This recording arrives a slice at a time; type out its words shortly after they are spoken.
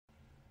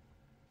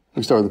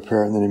We start with a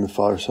prayer in the name of the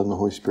Father, Son, and the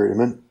Holy Spirit.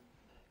 Amen.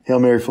 Hail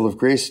Mary, full of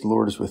grace, the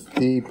Lord is with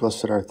thee.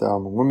 Blessed art thou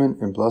among women,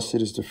 and blessed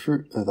is the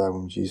fruit of thy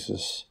womb,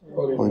 Jesus.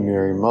 Holy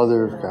Mary,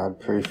 Mother of God,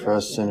 pray for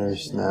us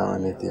sinners now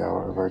and at the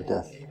hour of our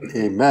death.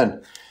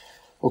 Amen.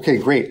 Okay,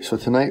 great. So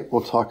tonight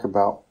we'll talk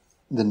about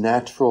the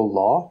natural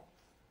law,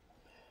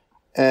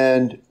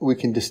 and we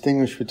can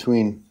distinguish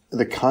between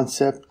the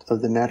concept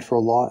of the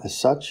natural law as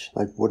such,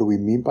 like what do we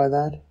mean by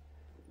that,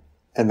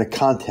 and the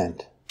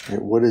content,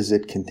 right? What does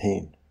it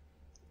contain?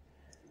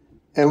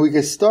 And we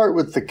could start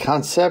with the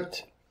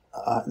concept.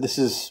 This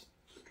is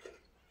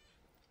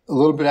a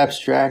little bit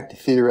abstract,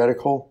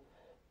 theoretical,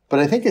 but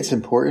I think it's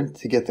important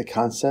to get the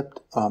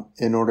concept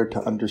in order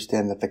to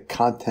understand that the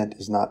content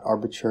is not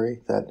arbitrary,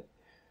 that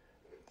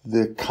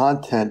the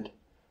content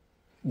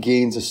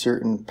gains a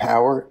certain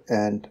power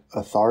and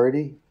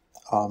authority,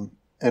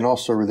 and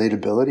also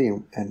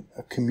relatability and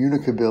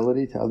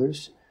communicability to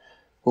others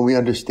when we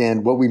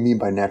understand what we mean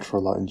by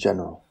natural law in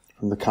general,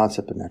 from the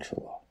concept of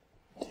natural law.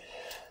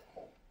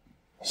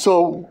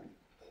 So,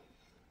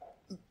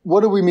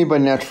 what do we mean by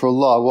natural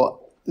law?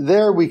 Well,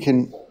 there we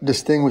can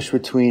distinguish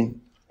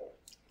between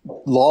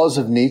laws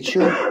of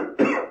nature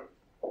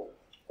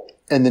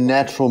and the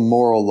natural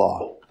moral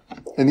law.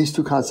 And these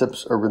two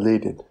concepts are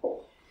related.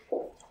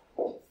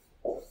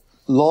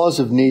 Laws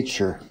of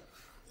nature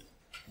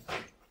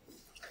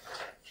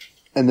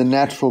and the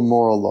natural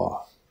moral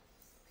law.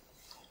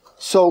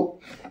 So,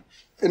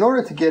 in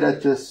order to get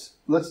at this,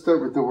 let's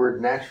start with the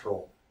word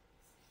natural.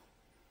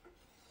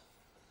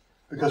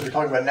 Because we're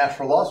talking about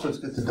natural law, so it's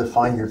good to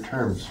define your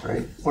terms,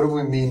 right? What do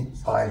we mean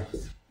by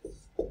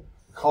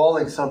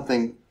calling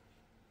something,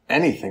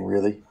 anything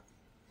really,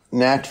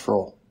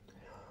 natural?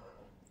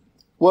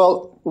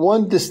 Well,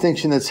 one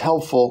distinction that's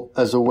helpful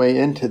as a way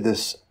into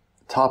this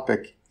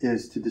topic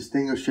is to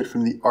distinguish it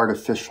from the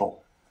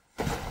artificial.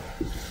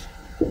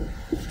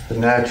 The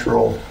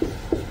natural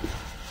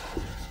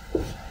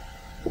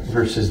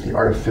versus the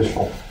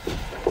artificial.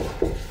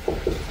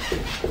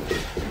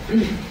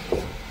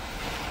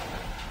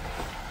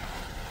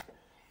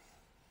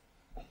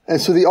 And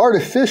so the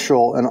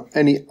artificial and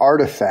any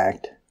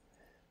artifact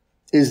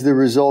is the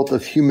result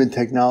of human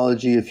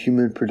technology, of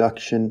human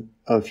production,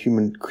 of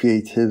human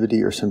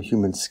creativity, or some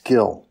human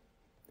skill.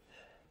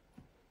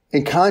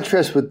 In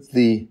contrast with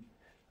the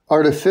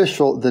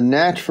artificial, the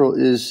natural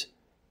is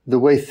the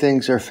way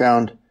things are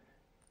found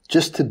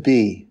just to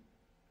be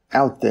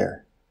out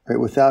there, right,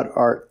 without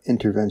our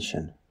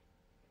intervention.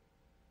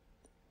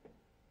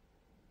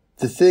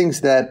 The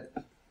things that,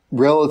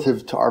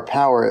 relative to our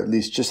power at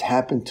least, just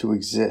happen to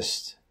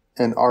exist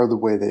and are the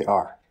way they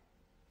are.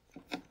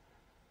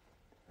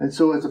 And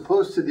so as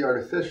opposed to the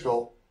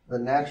artificial, the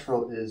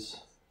natural is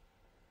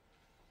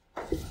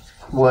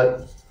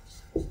what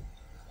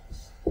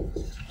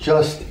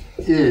just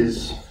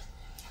is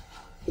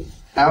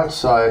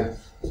outside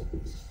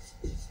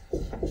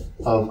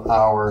of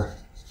our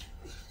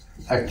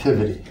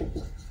activity.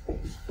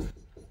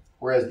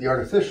 Whereas the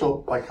artificial,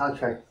 by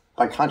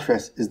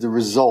contrast, is the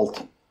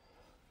result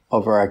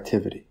of our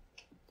activity.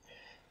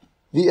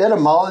 The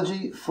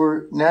etymology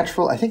for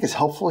natural, I think, is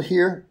helpful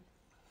here.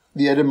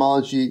 The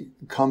etymology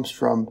comes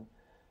from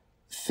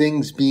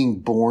things being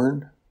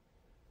born.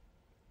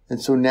 And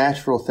so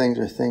natural things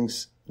are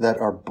things that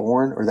are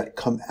born or that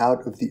come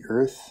out of the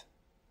earth.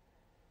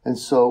 And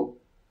so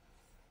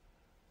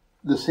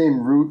the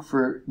same root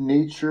for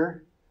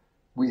nature,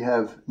 we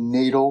have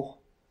natal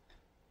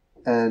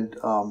and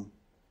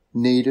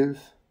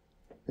native.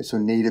 And so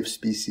native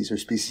species are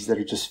species that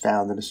are just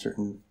found in a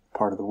certain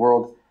part of the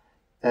world.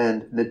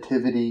 And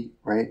nativity,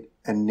 right,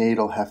 and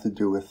natal have to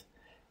do with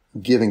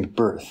giving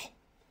birth.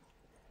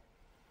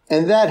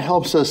 And that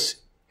helps us,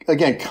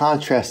 again,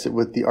 contrast it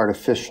with the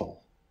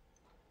artificial.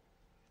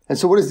 And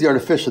so what is the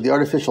artificial? The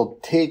artificial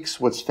takes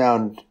what's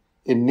found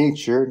in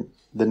nature,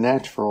 the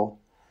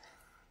natural,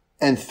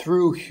 and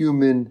through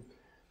human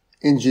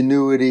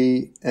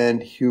ingenuity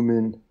and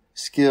human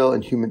skill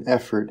and human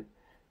effort,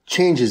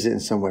 changes it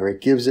in some way,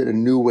 right? Gives it a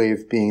new way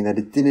of being that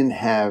it didn't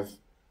have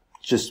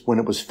just when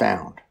it was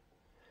found.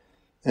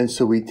 And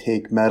so we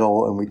take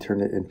metal and we turn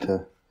it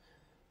into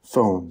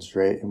phones,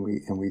 right? And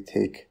we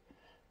take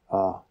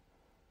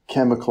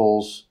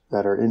chemicals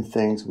that are in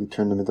things, we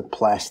turn them into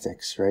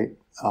plastics, right?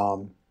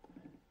 So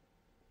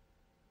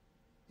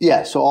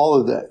all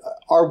of that.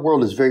 Our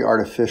world is very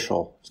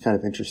artificial. It's kind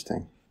of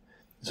interesting.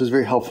 So it's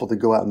very helpful to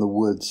go out in the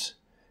woods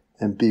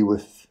and be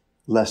with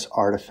less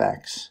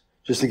artifacts,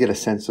 just to get a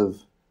sense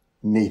of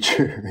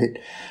nature, right?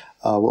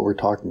 What we're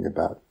talking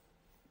about.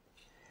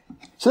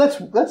 So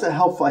that's a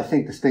helpful, I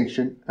think,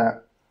 distinction.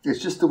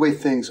 It's just the way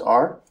things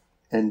are,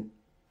 and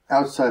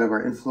outside of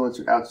our influence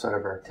or outside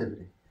of our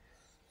activity.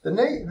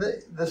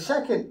 The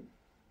second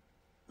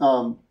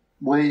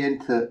way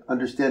into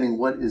understanding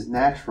what is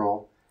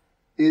natural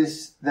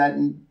is that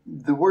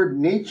the word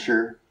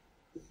nature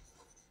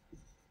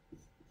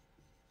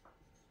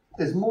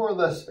is more or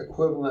less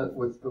equivalent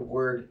with the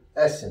word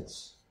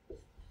essence.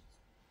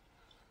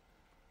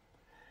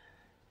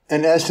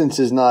 And essence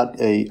is not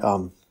a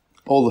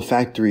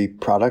olfactory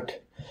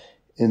product.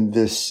 in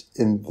this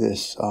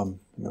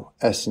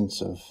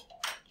essence of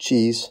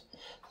cheese.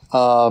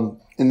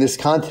 In this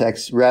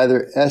context,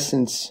 rather,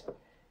 essence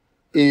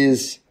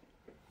is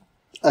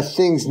a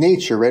thing's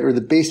nature, right? Or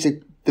the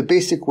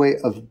basic way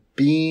of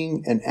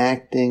being and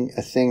acting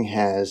a thing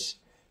has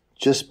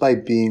just by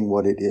being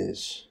what it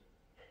is.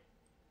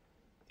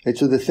 Right?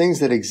 So the things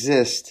that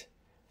exist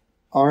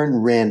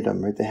aren't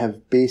random, right? They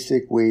have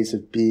basic ways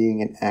of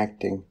being and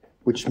acting,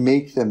 which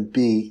make them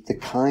be the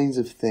kinds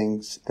of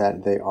things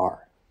that they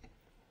are.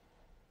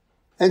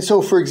 And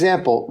so, for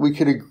example, we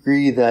could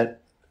agree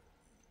that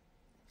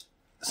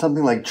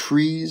something like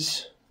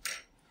trees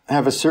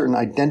have a certain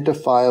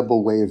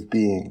identifiable way of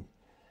being.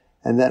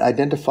 And that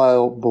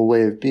identifiable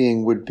way of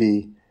being would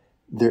be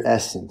their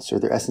essence, or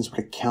their essence would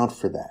account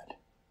for that.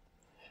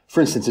 For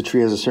instance, a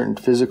tree has a certain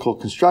physical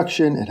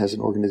construction. It has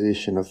an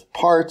organization of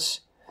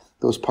parts.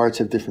 Those parts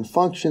have different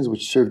functions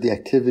which serve the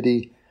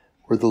activity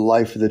or the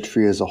life of the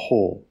tree as a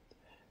whole.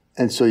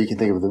 And so you can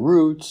think of the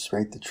roots,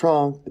 right? The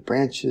trunk, the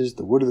branches,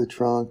 the wood of the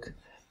trunk,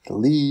 the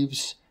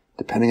leaves,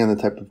 depending on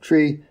the type of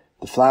tree,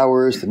 the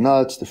flowers, the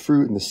nuts, the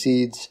fruit, and the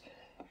seeds.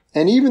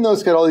 And even though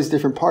it's got all these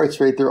different parts,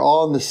 right, they're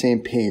all on the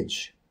same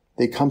page.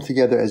 They come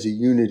together as a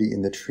unity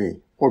in the tree.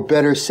 Or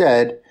better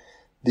said,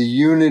 the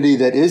unity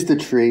that is the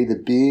tree, the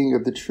being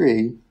of the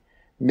tree,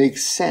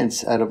 makes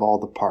sense out of all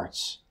the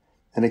parts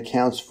and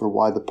accounts for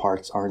why the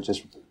parts aren't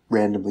just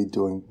randomly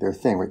doing their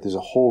thing, right? There's a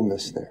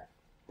wholeness there.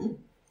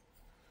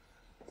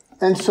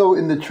 And so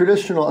in the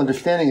traditional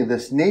understanding of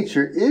this,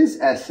 nature is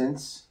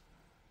essence.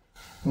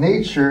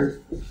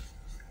 Nature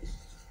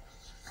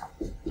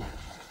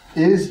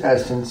is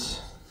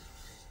essence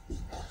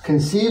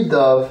conceived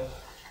of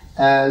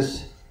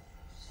as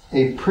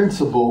a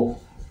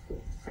principle,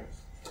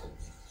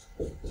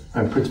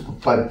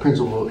 and by the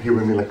principle here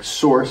we mean like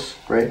source,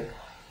 right?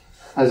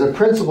 As a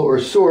principle or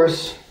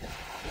source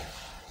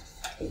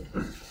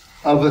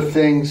of a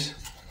thing's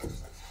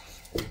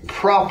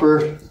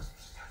proper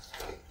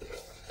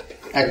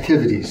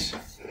activities.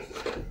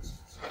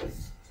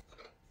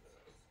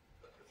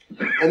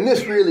 And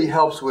this really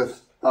helps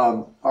with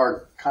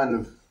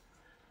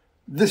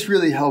this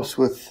really helps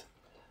with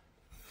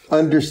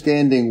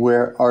understanding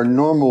where our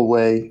normal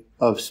way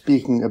of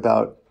speaking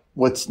about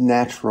what's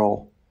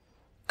natural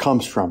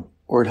comes from,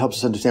 or it helps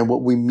us understand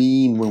what we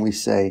mean when we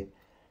say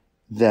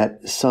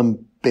that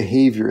some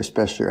behavior,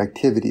 especially or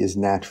activity, is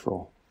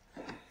natural.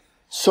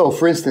 So,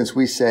 for instance,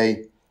 we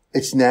say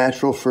it's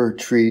natural for a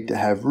tree to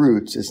have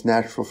roots. It's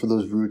natural for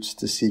those roots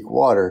to seek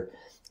water.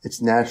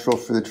 It's natural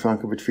for the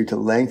trunk of a tree to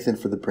lengthen,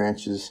 for the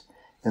branches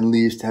and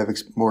leaves to have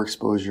more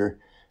exposure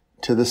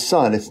to the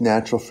sun. It's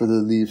natural for the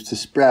leaves to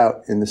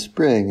sprout in the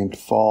spring and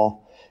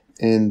fall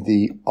in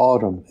the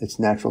autumn. It's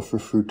natural for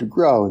fruit to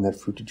grow and that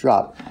fruit to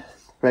drop,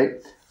 right?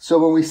 So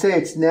when we say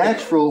it's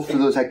natural for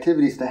those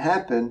activities to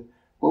happen,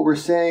 what we're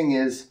saying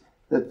is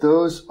that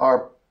those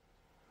are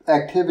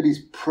activities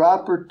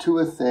proper to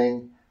a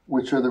thing,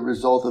 which are the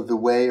result of the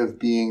way of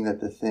being that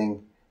the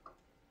thing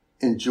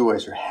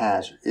enjoys or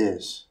has or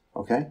is.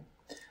 Okay?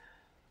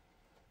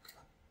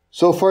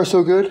 So far,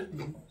 so good?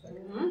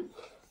 Mm-hmm.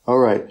 All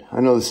right.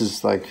 I know this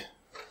is like,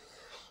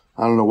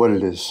 I don't know what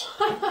it is.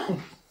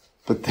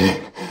 But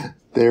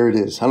there it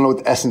is. I don't know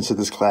what the essence of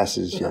this class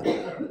is yet.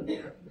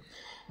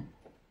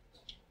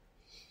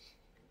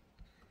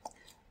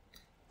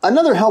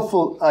 Another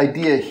helpful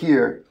idea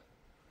here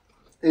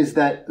is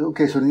that,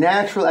 okay, so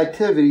natural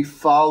activity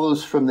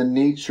follows from the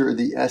nature or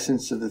the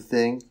essence of the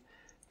thing,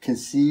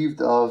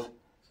 conceived of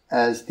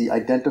as the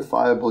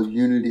identifiable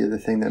unity of the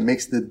thing that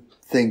makes the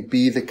thing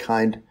be the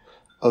kind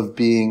of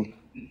being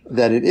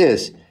that it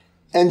is.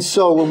 And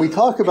so when we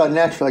talk about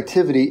natural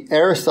activity,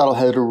 Aristotle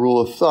had a rule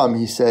of thumb.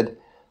 He said,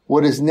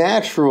 what is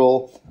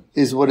natural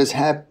is what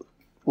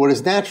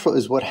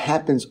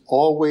happens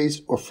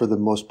always or for the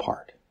most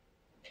part.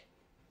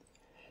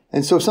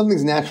 And so if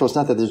something's natural, it's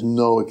not that there's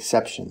no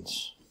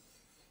exceptions.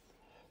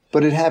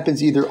 But it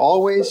happens either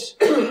always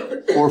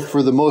or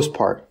for the most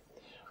part.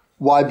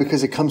 Why?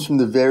 Because it comes from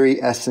the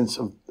very essence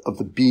of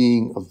the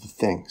being of the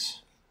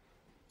things.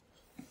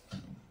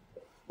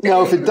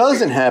 Now, if it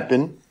doesn't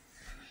happen,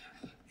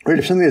 right,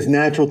 if something that's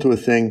natural to a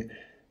thing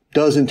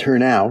doesn't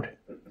turn out,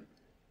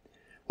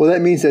 well,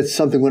 that means that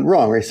something went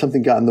wrong, right?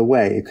 Something got in the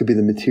way. It could be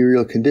the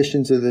material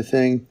conditions of the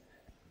thing,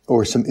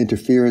 or some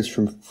interference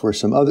from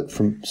some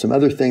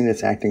other thing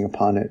that's acting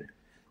upon it.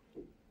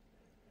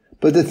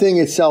 But the thing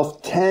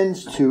itself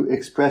tends to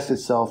express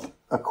itself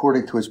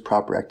according to its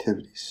proper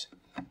activities.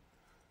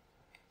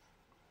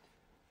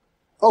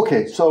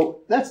 Okay, so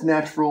that's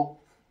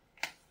natural.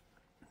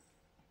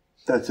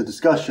 That's a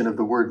discussion of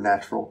the word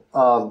natural.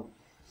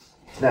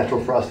 It's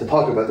natural for us to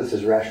talk about this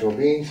as rational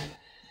beings.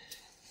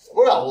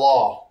 What about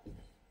law?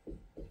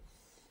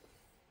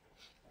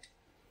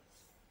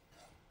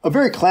 A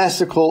very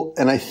classical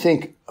and I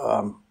think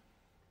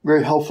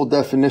very helpful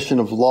definition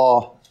of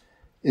law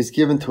is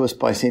given to us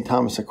by St.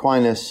 Thomas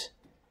Aquinas.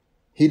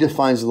 He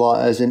defines law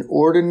as an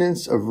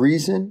ordinance of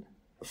reason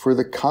for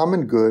the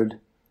common good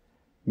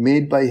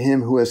made by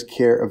him who has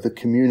care of the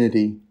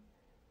community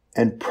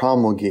and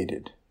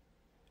promulgated.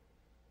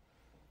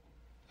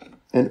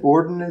 An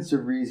ordinance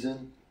of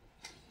reason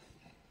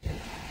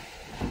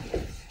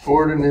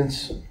for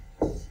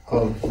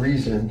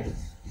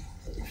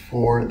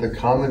the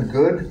common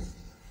good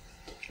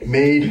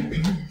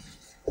made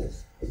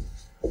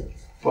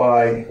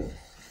by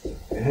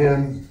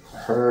him,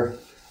 her,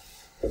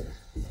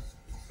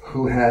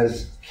 who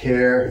has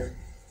care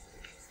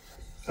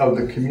of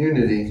the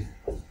community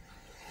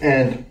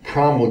and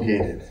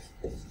promulgated.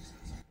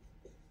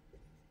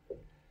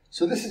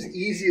 So this is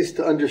easiest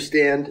to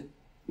understand.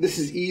 This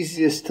is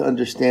easiest to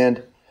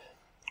understand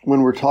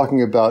when we're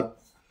talking about,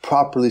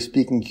 properly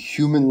speaking,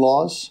 human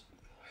laws.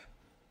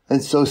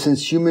 And so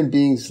since human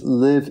beings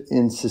live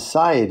in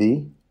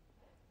society,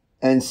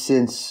 and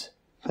since,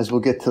 as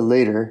we'll get to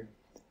later,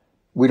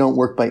 we don't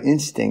work by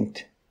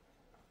instinct,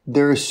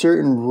 there are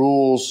certain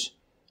rules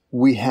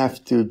we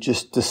have to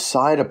just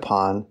decide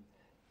upon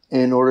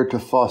in order to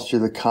foster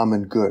the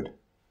common good.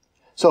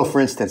 So,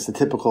 for instance, the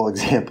typical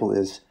example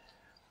is,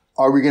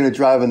 are we going to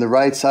drive on the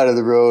right side of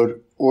the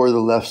road or the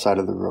left side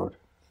of the road?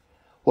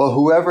 Well,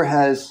 whoever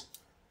has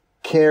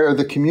care of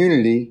the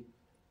community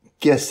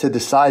gets to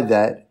decide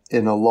that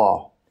in a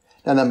law.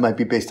 Now, that might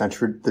be based on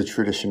the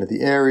tradition of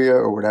the area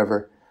or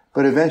whatever,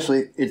 but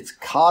eventually it's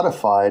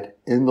codified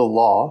in the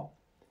law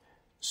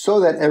so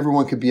that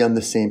everyone could be on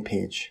the same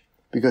page,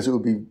 because it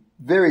would be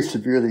very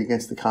severely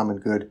against the common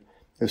good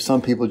if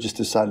some people just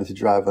decided to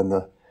drive on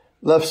the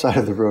left side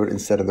of the road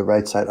instead of the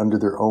right side under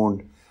their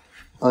own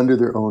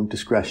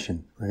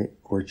discretion, right,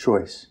 or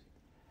choice.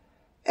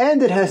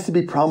 And it has to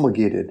be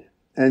promulgated.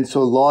 And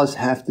so laws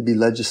have to be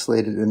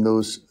legislated, and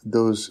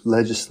those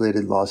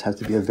legislated laws have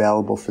to be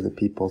available for the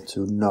people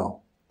to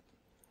know.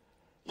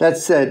 That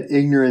said,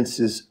 ignorance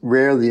is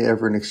rarely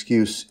ever an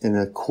excuse in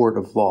a court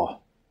of law.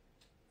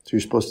 So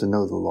you're supposed to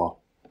know the law.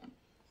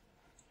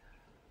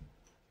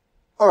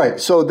 All right,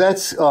 so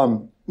that's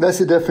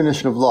the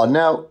definition of law.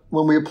 Now,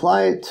 when we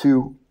apply it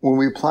to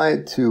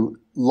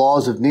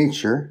laws of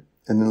nature,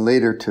 and then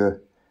later to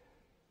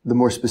the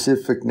more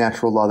specific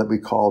natural law that we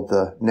call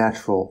the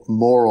natural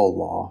moral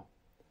law,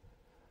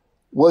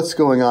 what's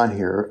going on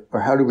here,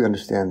 or how do we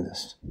understand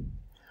this?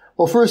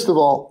 Well, first of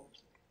all,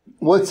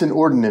 what's an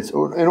ordinance?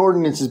 An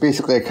ordinance is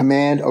basically a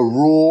command, a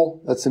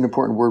rule. That's an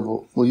important word.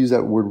 We'll use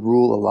that word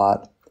rule a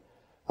lot.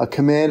 A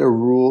command, a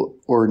rule,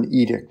 or an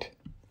edict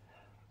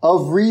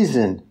of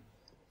reason.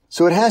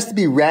 So it has to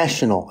be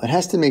rational. It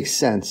has to make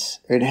sense.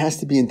 It has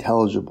to be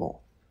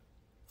intelligible.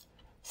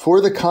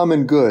 For the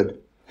common good,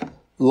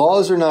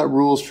 laws are not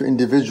rules for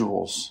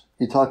individuals.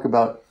 We were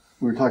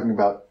talking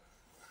about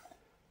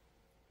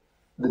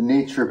the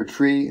nature of a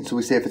tree. And so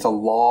we say if it's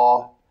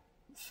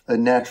a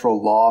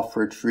natural law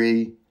for a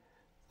tree,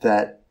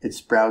 that it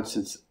sprouts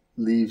its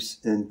leaves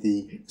in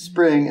the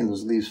spring and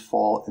those leaves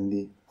fall in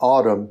the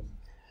autumn.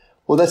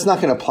 Well, that's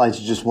not going to apply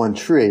to just one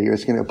tree.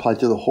 It's going to apply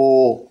to the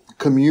whole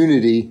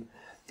community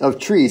of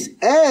trees.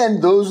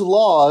 And those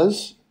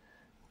laws,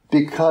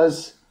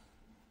 because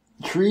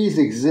trees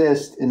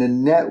exist in a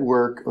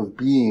network of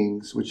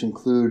beings, which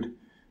include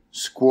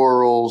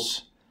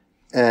squirrels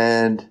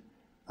and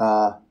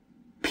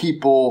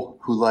people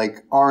who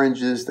like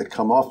oranges that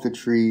come off the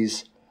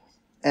trees,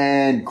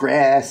 and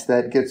grass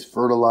that gets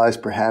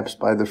fertilized perhaps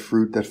by the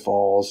fruit that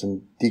falls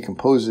and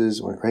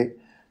decomposes, right?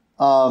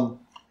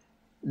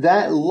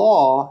 That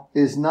law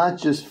is not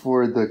just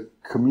for the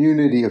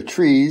community of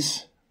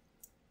trees,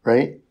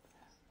 right?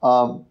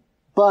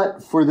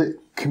 But for the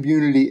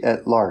community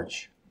at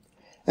large.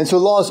 And so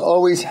laws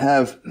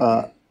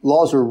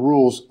or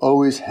rules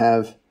always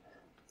have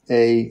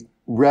a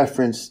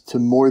reference to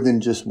more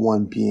than just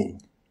one being,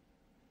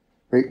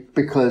 right?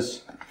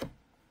 Because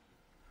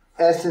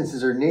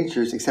essences or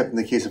natures, except in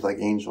the case of like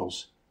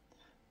angels,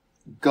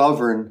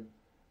 govern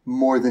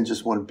more than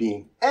just one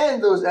being.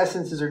 And those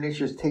essences or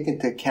natures take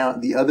into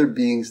account the other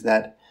beings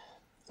that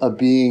a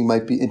being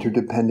might be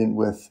interdependent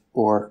with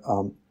or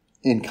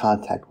in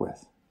contact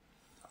with.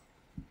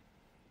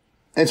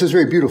 And so it's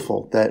very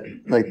beautiful that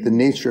like the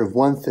nature of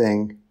one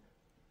thing,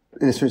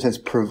 in a certain sense,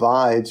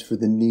 provides for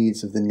the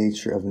needs of the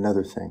nature of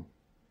another thing.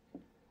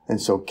 And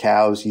so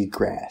cows eat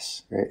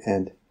grass, right?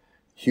 And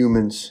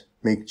humans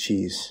make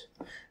cheese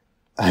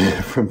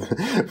from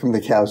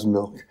the cow's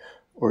milk,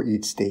 or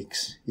eat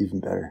steaks, even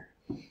better.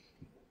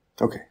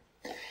 Okay.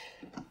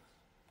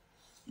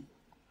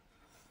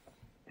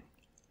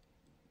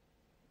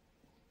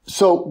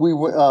 So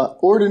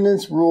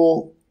ordinance,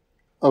 rule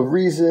of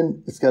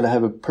reason, it's got to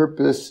have a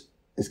purpose,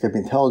 it's got to be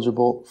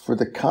intelligible, for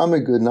the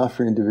common good, not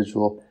for an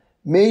individual,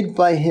 made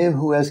by him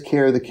who has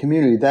care of the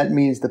community. That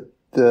means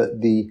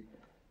the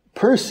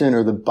person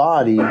or the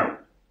body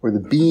or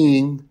the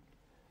being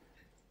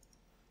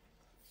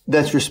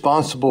that's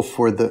responsible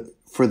for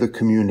the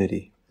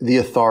community, the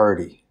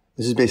authority.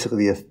 This is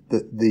basically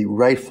the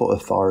rightful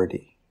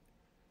authority.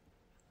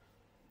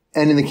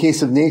 And in the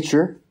case of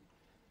nature,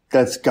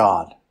 that's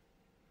God.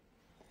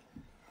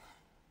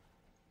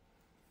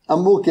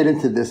 And we'll get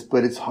into this,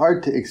 but it's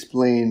hard to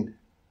explain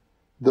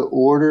the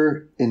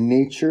order in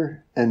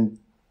nature and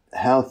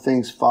how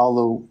things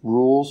follow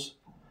rules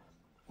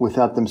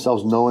without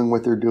themselves knowing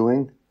what they're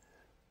doing,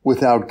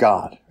 without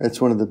God.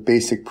 It's one of the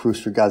basic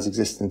proofs for God's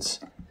existence.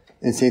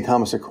 In St.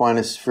 Thomas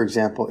Aquinas, for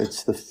example,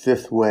 it's the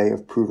fifth way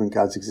of proving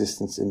God's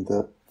existence in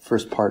the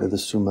first part of the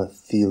Summa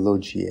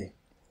Theologiae.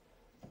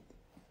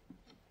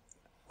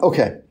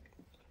 Okay.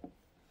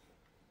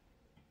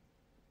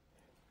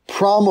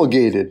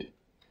 Promulgated,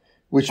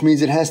 which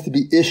means it has to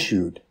be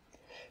issued.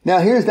 Now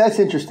that's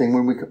interesting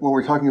when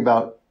we're talking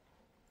about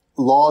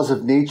laws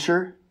of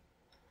nature.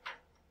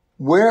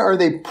 Where are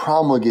they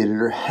promulgated,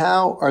 or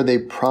how are they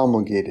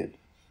promulgated?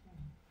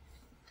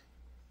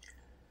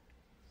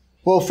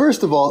 Well,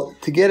 first of all,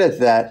 to get at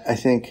that, I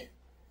think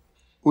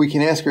we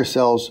can ask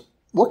ourselves,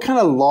 what kind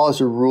of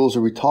laws or rules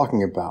are we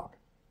talking about?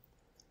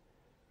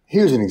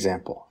 Here's an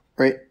example,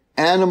 right?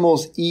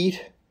 Animals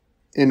eat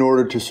in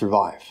order to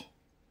survive.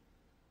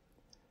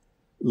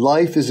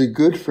 Life is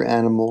good for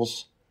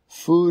animals.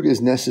 Food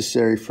is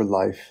necessary for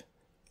life.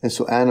 And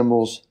so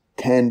animals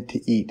tend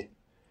to eat.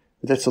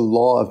 But that's a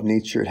law of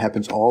nature. It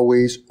happens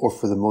always or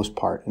for the most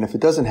part. And if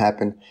it doesn't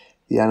happen,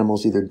 the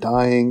animal's either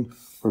dying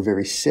or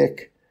very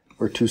sick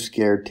or too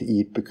scared to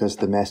eat because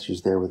the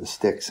master's there with a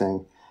stick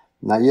saying,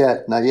 not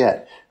yet, not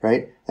yet,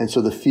 right? And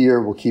so the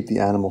fear will keep the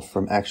animal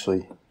from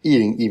actually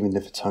eating even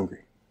if it's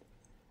hungry.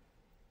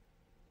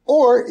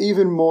 Or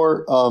even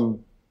more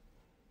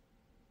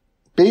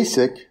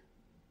basic,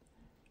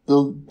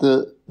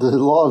 the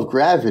law of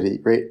gravity,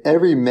 right?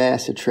 Every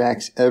mass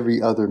attracts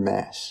every other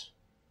mass.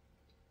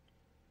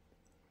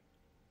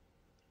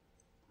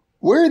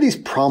 Where are these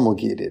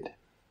promulgated?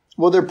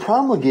 Well, they're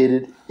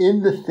promulgated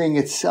in the thing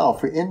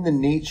itself, or in the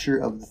nature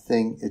of the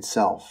thing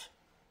itself.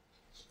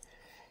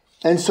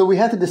 And so we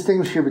have to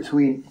distinguish here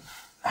between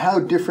how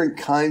different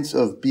kinds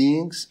of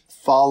beings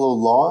follow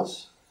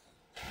laws.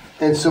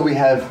 And so we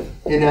have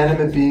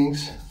inanimate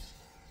beings,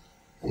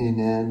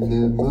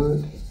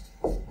 inanimate.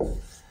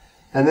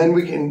 And then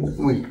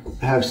we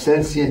have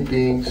sentient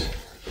beings.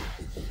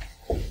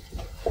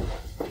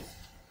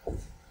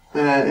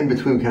 And in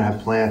between we can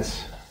have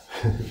plants.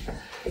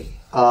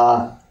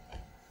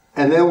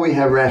 And then we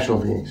have rational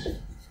beings.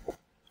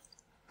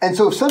 And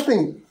so if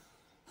something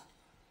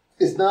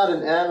is not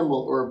an animal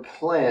or a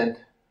plant,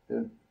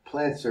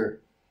 plants are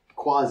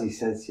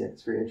quasi-sentient.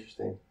 It's very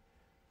interesting.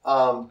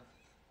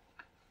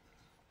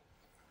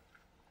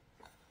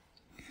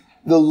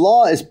 The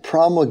law is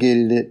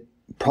promulgated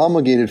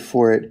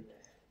for it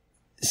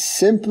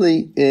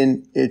simply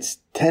in its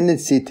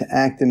tendency to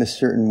act in a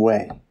certain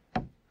way.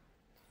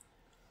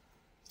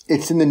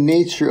 It's in the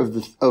nature of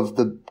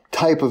the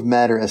type of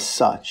matter as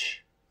such.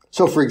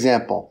 So, for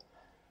example,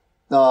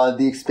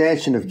 the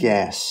expansion of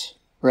gas,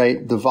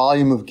 right? The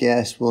volume of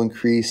gas will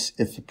increase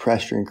if the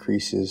pressure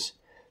increases.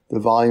 The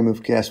volume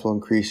of gas will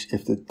increase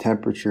if the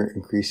temperature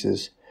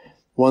increases.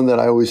 One that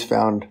I always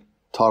found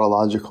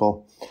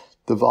tautological,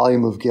 the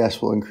volume of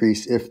gas will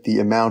increase if the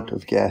amount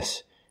of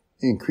gas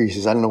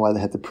increases. I don't know why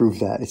they had to prove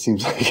that. It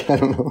seems like, I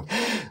don't know.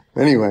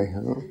 Anyway,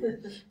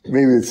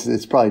 maybe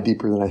it's probably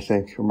deeper than I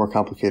think, or more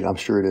complicated. I'm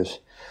sure it is.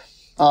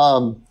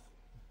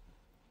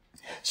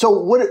 So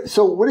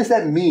what does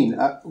that mean?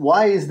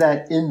 Why is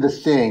that in the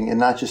thing and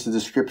not just a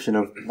description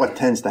of what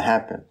tends to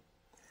happen?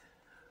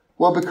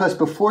 Well, because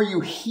before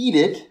you heat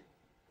it,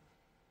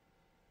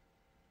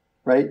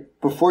 right?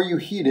 Before you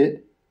heat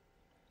it,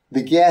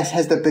 the gas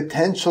has the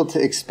potential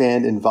to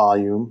expand in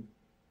volume,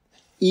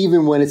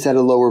 even when it's at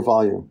a lower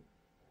volume.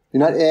 You're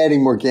not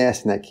adding more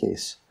gas in that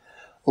case.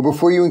 Or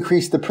before you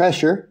increase the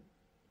pressure,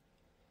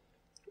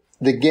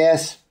 the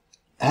gas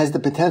has the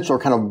potential, or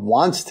kind of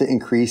wants to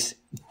increase,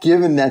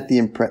 given that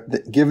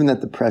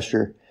the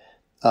pressure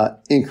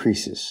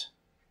increases.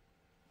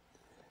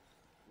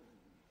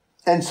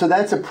 And so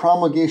that's a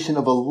promulgation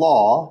of a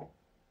law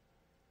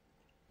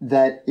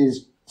that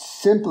is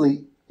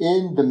simply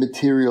in the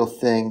material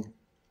thing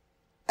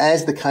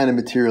as the kind of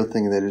material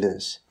thing that it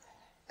is.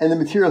 And the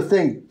material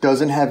thing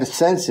doesn't have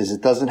senses,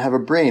 it doesn't have a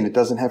brain, it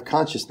doesn't have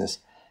consciousness.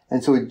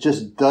 And so it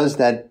just does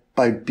that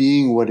by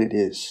being what it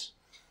is,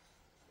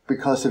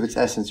 because of its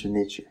essence or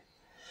nature.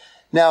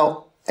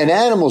 Now, an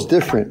animal's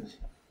different.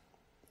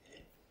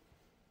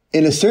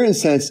 In a certain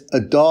sense, a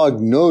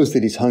dog knows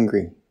that he's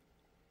hungry.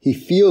 He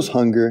feels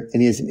hunger,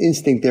 and he has an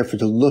instinct, therefore,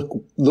 to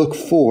look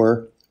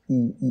for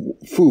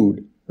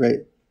food,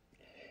 right?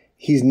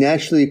 He's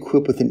naturally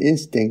equipped with an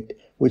instinct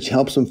which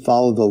helps him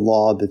follow the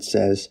law that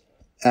says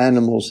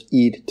animals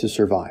eat to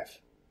survive.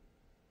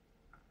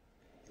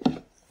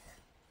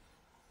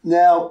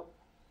 Now,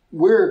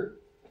 we're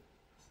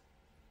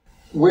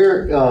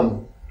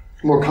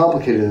more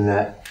complicated than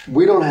that.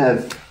 We don't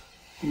have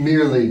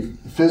merely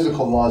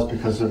physical laws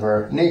because of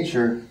our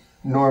nature,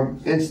 nor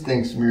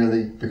instincts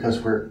merely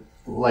because we're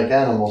like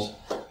animals,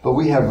 but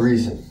we have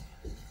reason.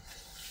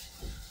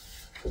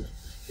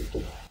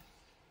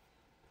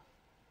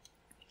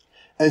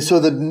 And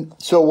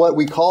so what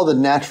we call the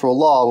natural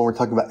law when we're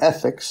talking about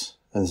ethics,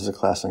 and this is a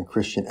class on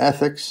Christian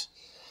ethics,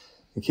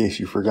 in case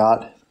you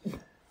forgot,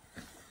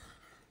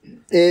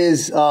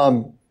 has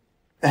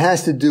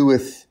to do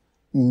with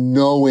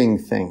knowing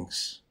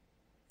things.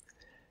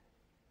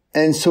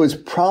 And so it's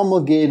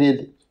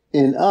promulgated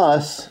in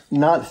us,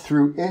 not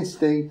through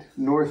instinct,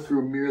 nor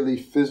through merely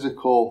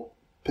physical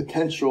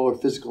potential or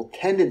physical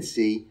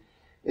tendency,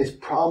 is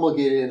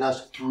promulgated in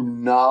us through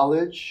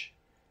knowledge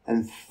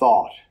and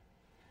thought,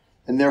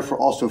 and therefore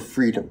also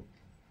freedom.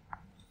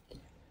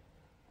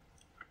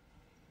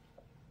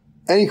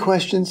 Any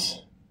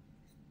questions?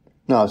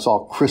 No, it's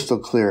all crystal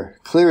clear.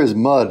 Clear as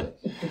mud.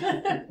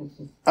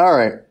 All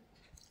right.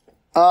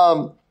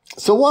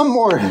 So one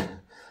more.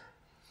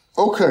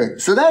 Okay,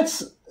 so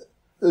that's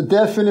the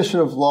definition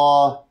of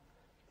law,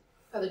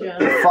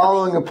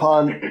 following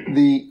upon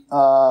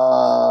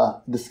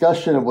the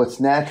discussion of what's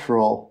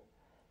natural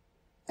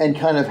and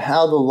kind of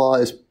how the law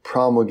is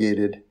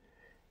promulgated.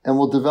 And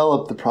we'll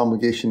develop the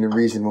promulgation and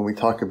reason when we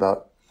talk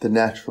about the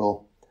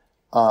natural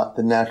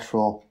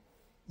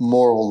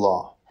moral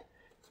law.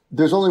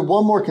 There's only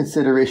one more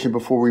consideration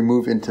before we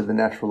move into the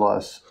natural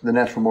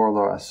moral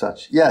law as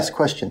such. Yes,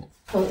 question.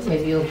 Well,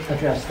 maybe you'll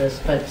address this,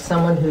 but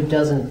someone who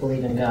doesn't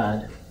believe in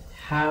God,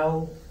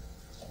 how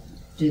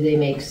do they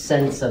make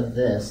sense of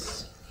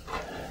this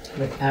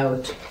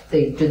without,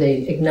 do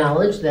they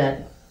acknowledge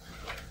that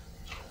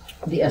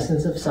the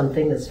essence of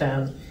something that's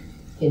found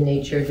in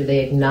nature, do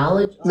they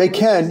acknowledge? They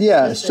can,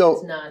 yeah.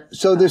 So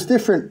there's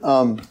different,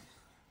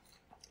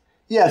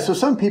 so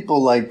some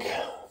people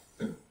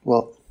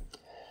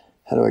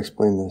how do I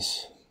explain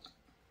this?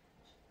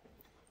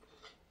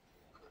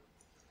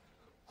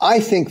 I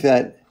think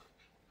that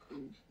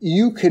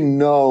you can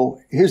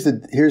know, here's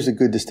a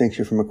good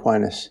distinction from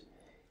Aquinas.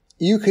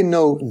 You can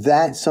know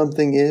that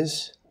something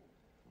is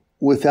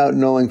without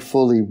knowing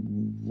fully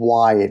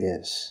why it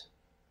is.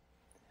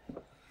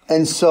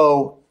 And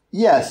so,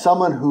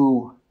 someone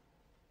who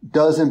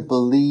doesn't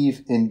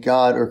believe in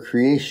God or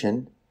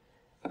creation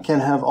can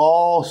have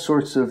all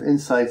sorts of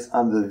insights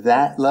on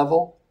that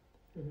level.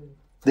 Mm-hmm.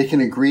 They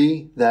can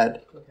agree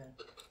that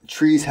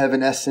trees have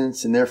an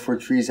essence and therefore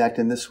trees act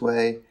in this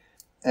way,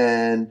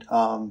 and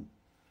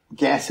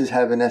gases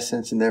have an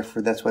essence and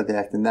therefore that's why they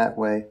act in that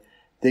way.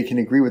 They can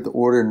agree with the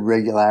order and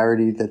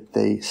regularity that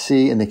they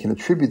see, and they can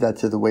attribute that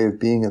to the way of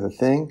being of the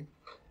thing.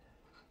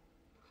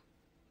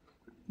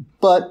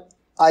 But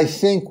I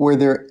think where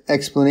their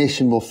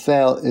explanation will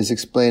fail is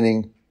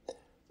explaining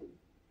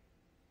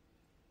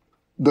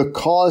the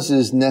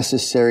causes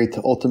necessary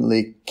to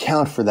ultimately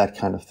count for that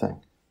kind of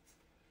thing.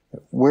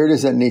 Where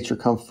does that nature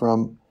come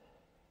from?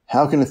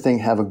 How can a thing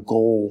have a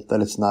goal that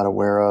it's not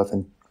aware of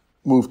and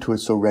move to it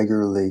so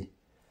regularly?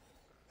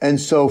 And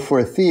so for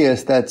a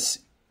theist, that's,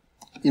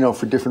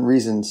 for different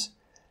reasons,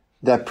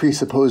 that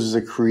presupposes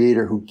a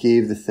creator who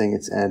gave the thing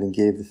its end and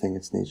gave the thing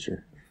its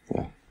nature.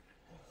 Yeah.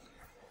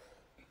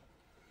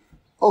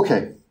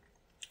 Okay.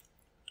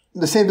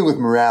 The same thing with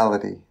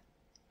morality,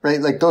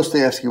 right? Like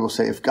Dostoevsky will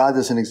say, if God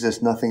doesn't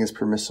exist, nothing is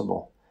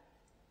permissible.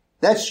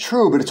 That's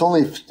true, but it's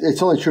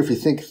only true if you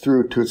think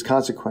through to its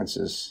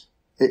consequences.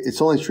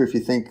 It's only true if you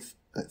think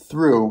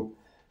through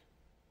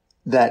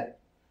that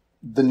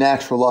the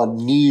natural law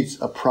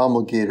needs a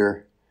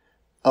promulgator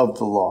of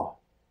the law.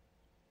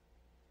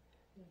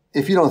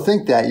 If you don't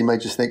think that, you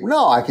might just think,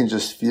 no, I can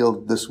just feel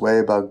this way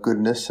about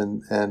goodness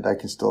and I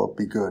can still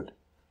be good.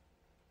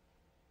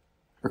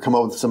 Or come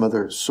up with some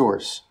other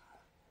source.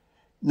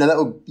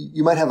 Now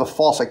you might have a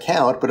false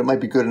account, but it might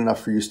be good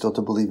enough for you still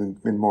to believe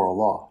in moral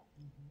law.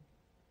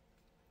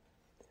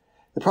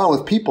 The problem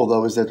with people,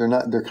 though, is that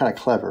they're kind of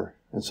clever.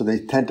 And so they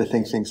tend to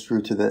think things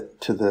through to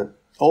the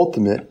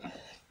ultimate.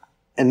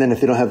 And then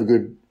if they don't have a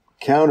good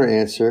counter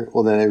answer,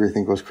 well, then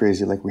everything goes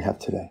crazy like we have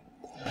today.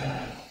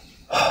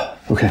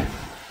 Okay.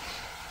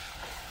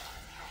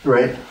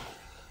 Right?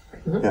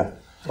 Mm-hmm. Yeah.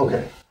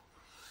 Okay.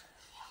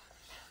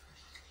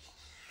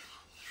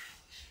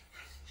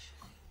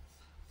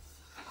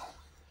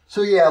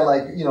 So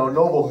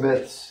noble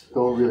myths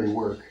don't really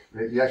work.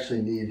 Right? You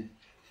actually need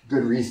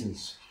good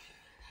reasons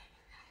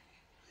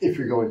if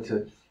you're going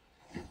to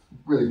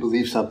really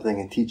believe something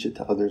and teach it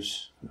to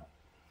others.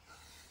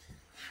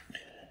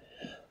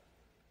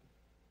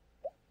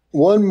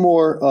 One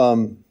more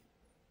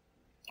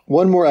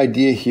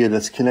idea here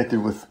that's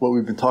connected with what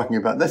we've been talking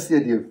about. That's the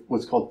idea of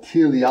what's called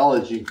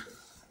teleology,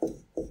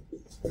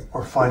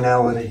 or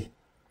finality.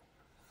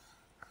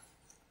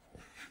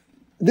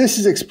 This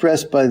is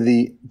expressed by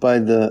the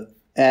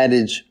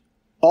adage,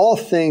 all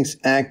things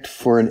act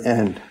for an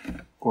end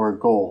or a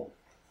goal.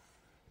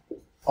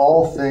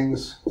 All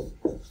things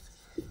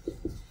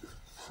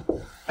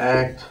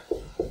act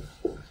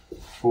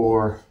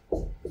for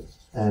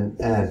an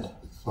end,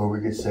 or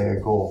we could say a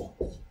goal.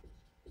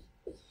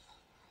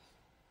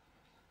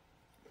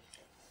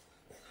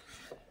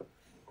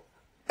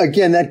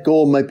 Again, that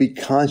goal might be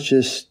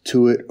conscious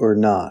to it or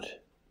not.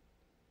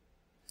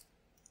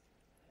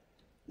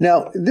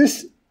 Now,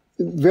 this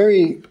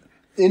very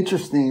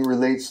interesting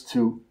relates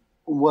to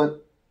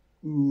what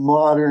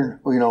modern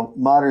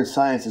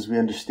science as we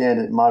understand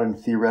it, modern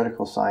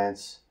theoretical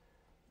science,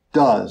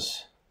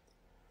 does.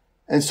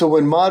 And so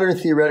when modern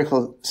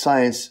theoretical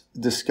science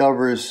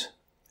discovers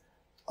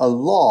a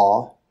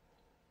law,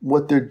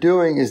 what they're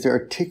doing is they're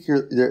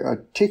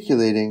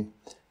articulating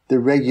the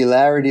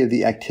regularity of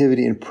the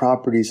activity and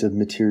properties of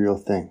material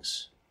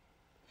things.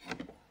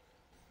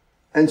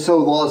 And so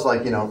laws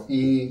like,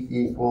 E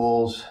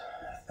equals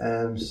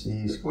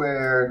mc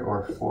squared,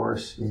 or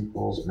force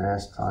equals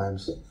mass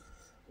times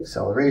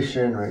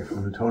acceleration, right,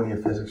 from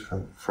Newtonian physics,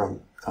 from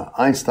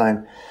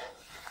Einstein.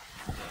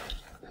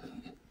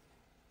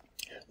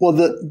 Well,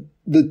 the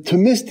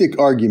Thomistic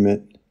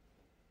argument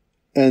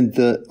and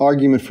the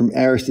argument from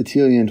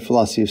Aristotelian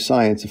philosophy of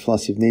science and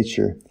philosophy of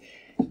nature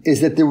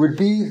is that there would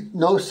be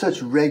no such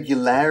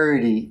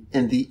regularity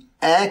in the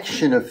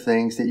action of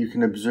things that you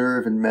can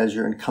observe and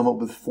measure and come up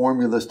with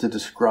formulas to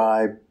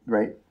describe,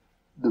 right,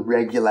 the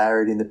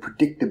regularity and the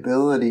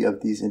predictability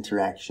of these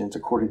interactions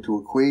according to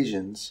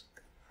equations,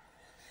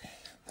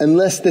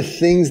 unless the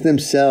things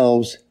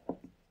themselves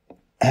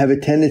have a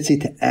tendency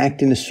to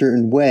act in a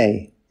certain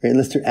way, right?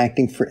 Unless they're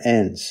acting for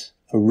ends,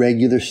 a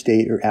regular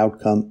state or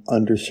outcome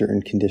under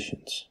certain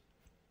conditions.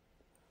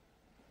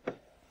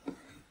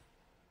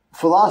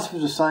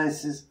 Philosophers of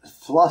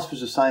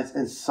science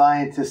and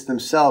scientists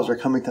themselves are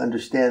coming to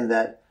understand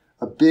that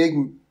a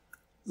big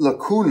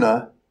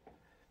lacuna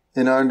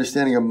in our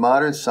understanding of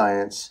modern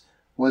science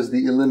was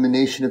the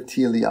elimination of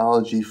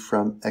teleology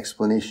from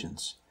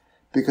explanations.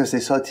 Because they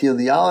saw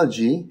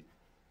teleology,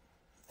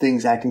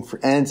 things acting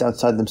for ends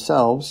outside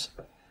themselves,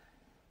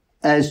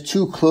 as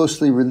too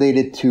closely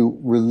related to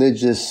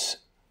religious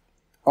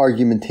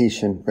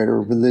argumentation, right,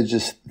 or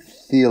religious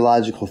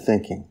theological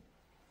thinking.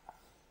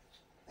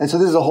 And so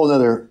this is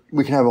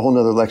we can have a whole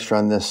nother lecture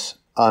on this,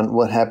 on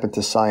what happened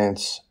to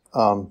science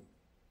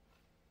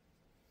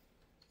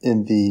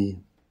in the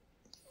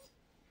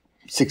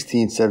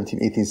 16th, 17th,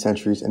 18th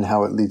centuries and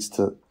how it leads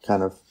to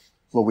kind of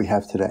what we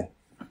have today.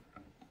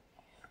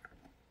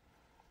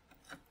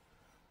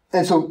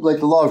 And so, like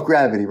the law of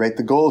gravity, right?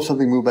 The goal of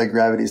something moved by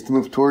gravity is to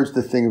move towards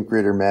the thing of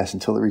greater mass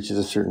until it reaches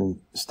a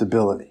certain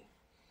stability.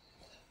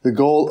 The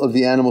goal of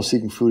the animal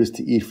seeking food is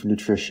to eat for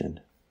nutrition.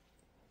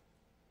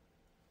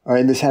 All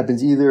right, and this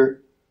happens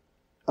either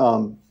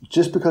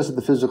just because of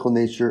the physical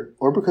nature,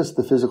 or because of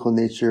the physical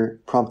nature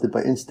prompted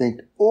by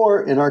instinct,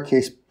 or in our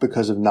case,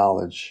 because of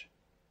knowledge,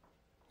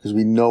 because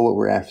we know what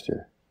we're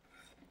after.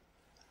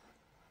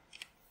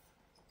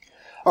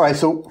 All right,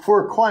 so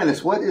for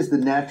Aquinas, what is the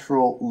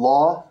natural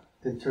law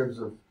in terms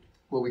of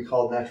what we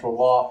call natural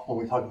law when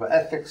we talk about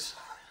ethics?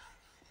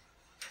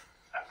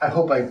 I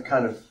hope I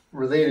kind of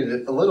related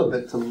it a little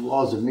bit to the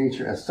laws of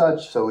nature as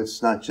such, so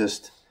it's not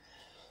just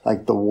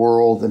like the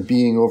world and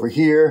being over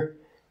here,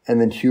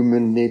 and then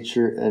human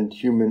nature and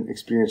human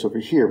experience over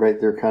here, right?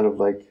 They're kind of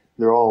like,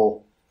 they're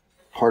all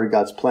part of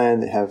God's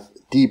plan. They have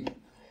deep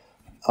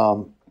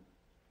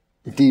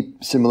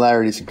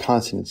similarities and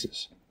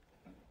consonances.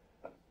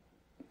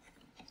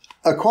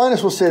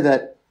 Aquinas will say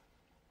that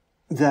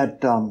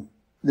the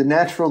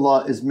natural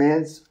law is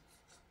man's,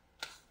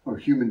 or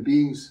human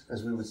beings,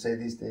 as we would say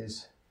these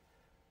days,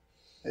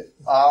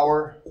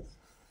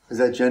 is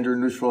that gender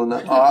neutral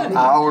enough?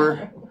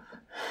 Our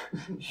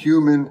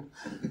human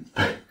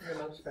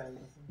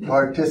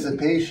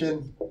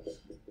participation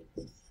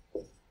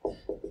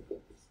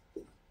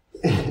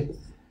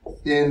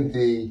in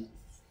the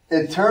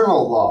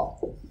eternal law.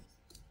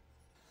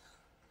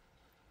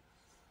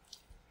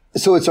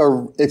 So it's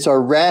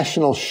our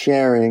rational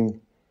sharing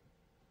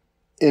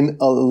in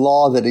a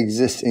law that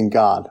exists in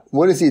God.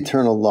 What is the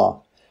eternal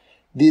law?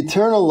 The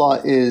eternal law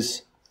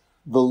is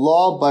the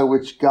law by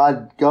which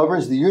God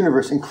governs the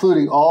universe,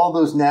 including all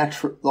those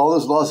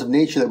laws of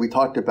nature that we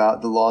talked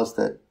about, the laws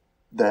that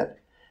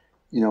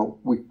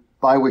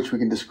by which we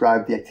can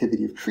describe the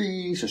activity of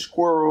trees or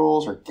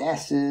squirrels or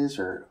gases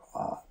or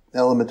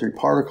elementary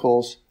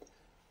particles.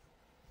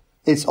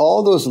 It's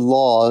all those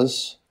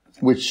laws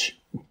which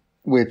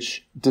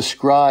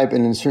describe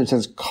and in a certain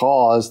sense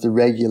cause the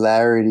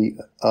regularity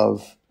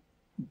of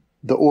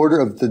the order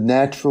of the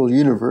natural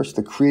universe,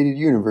 the created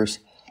universe,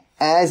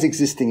 as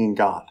existing in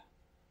God.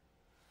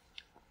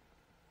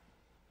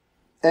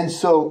 And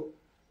so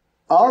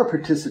our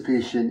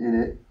participation in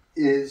it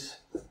is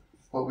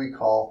what we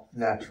call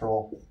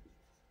natural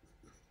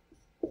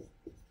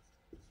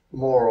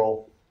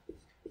moral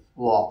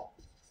law.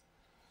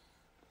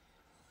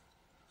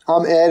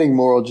 I'm adding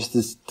moral just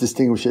to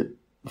distinguish it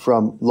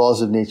from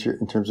laws of nature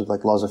in terms of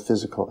like laws of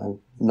physical and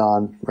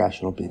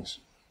non-rational beings.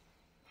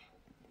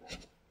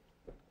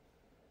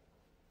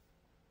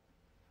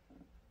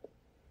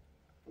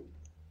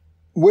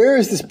 Where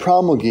is this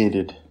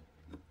promulgated?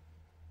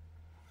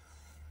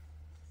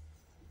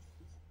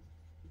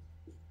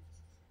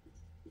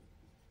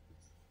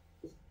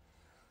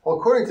 Well,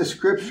 according to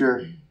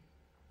Scripture,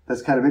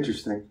 that's kind of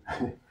interesting.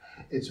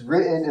 It's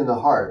written in the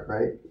heart,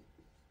 right?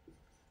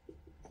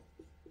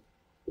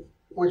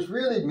 Which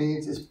really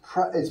means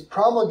it's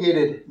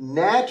promulgated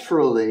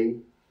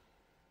naturally.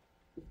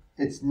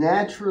 It's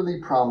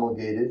naturally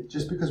promulgated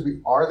just because we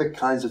are the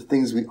kinds of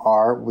things we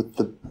are with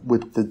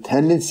the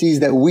tendencies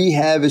that we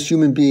have as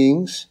human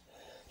beings.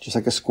 Just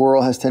like a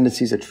squirrel has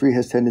tendencies, a tree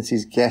has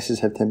tendencies,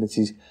 gases have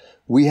tendencies.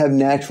 We have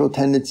natural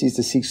tendencies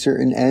to seek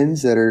certain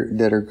ends that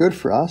are good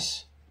for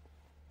us.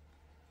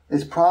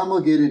 It's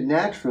promulgated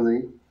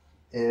naturally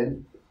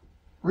in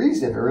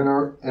reason or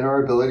in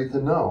our ability to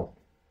know.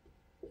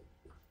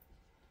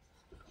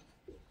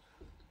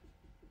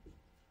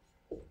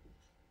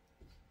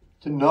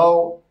 To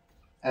know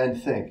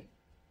and think.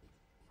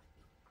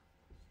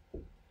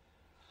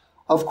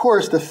 Of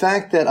course, the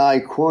fact that I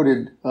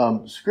quoted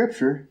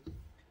Scripture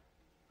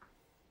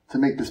to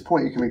make this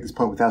point, you can make this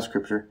point without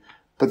Scripture,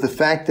 but the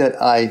fact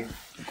that I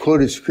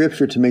quoted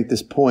Scripture to make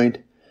this point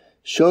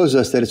shows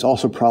us that it's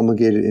also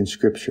promulgated in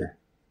Scripture.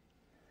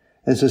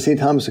 And so St.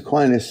 Thomas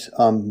Aquinas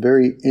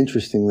very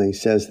interestingly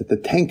says that the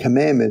Ten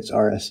Commandments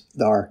are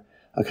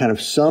a kind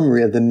of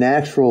summary of the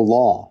natural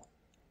law.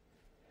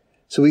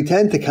 So we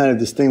tend to kind of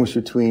distinguish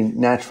between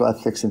natural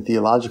ethics and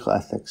theological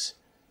ethics.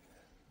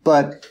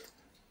 But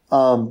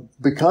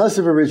because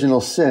of original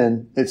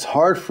sin, it's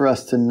hard for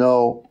us to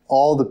know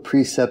all the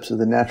precepts of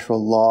the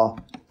natural law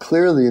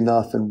clearly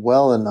enough and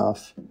well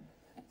enough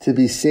to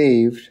be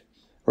saved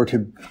or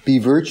to be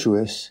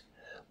virtuous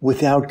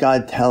without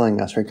God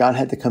telling us, right? God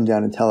had to come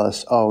down and tell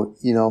us, oh,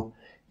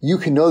 you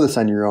can know this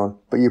on your own,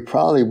 but you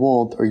probably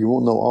won't, or you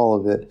won't know all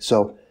of it.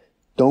 So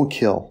don't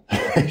kill,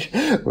 right?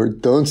 Or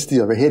don't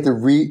steal. Right?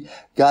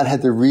 God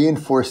had to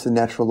reinforce the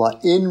natural law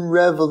in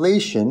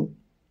revelation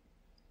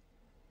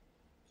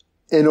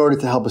in order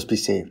to help us be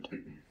saved.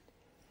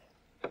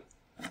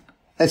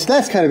 And so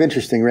that's kind of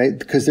interesting, right?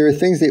 Because there are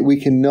things that we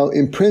can know,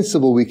 in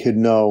principle we could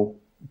know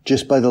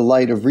just by the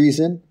light of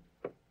reason,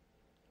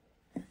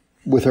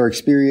 with our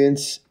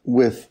experience,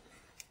 with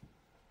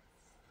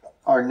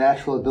our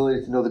natural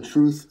ability to know the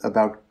truth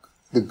about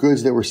the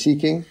goods that we're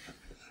seeking.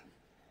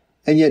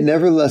 And yet,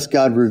 nevertheless,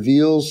 God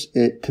reveals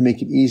it to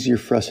make it easier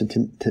for us and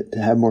to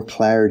have more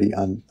clarity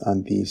on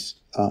these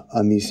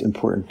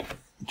important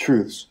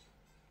truths.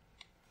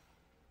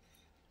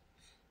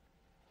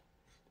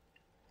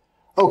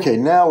 Okay,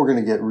 now we're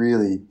going to get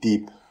really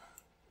deep.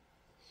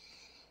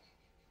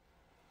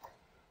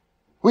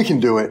 We can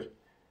do it.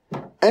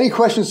 Any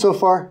questions so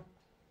far?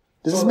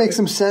 Does this make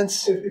some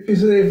sense? If you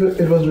say if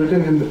it was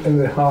written in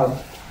the heart,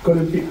 could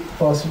it be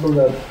possible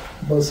that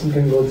a person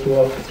can go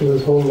through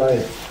his whole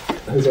life,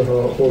 his or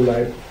her whole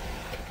life,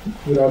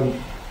 without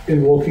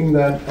invoking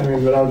that? I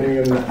mean, without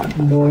even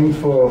knowing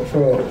for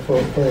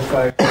a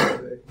fact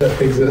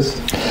that exists?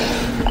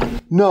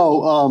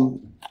 No.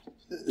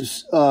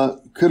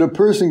 Could a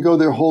person go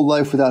their whole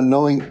life without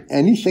knowing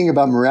anything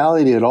about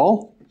morality at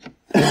all?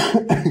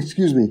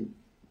 Excuse me.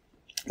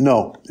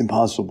 No,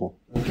 impossible.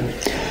 Okay.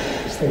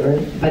 They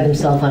were by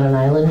themselves on an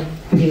island,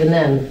 even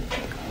then.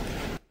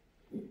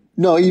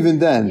 No, even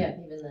then. Yeah,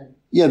 even then.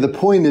 Yeah, the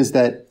point is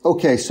that,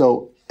 okay,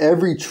 so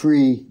every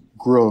tree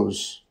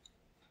grows.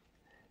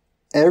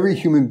 Every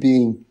human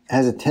being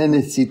has a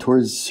tendency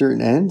towards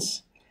certain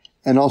ends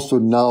and also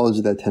knowledge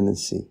of that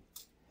tendency.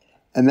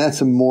 And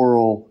that's a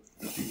moral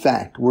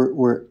fact.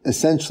 We're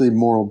essentially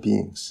moral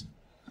beings.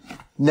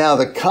 Now,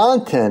 the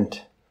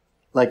content,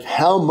 like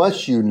how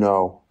much you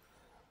know,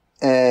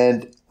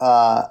 and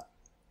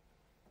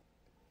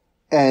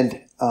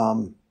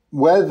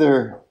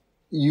whether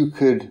you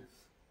could,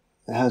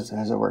 how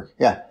does it work?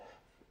 Yeah.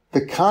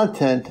 The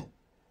content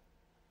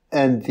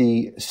and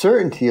the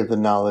certainty of the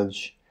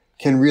knowledge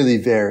can really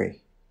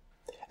vary.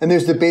 And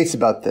there's debates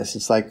about this.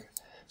 It's like,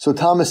 so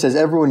Thomas says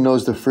everyone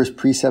knows the first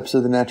precepts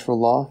of the natural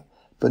law,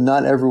 but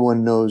not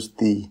everyone knows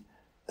the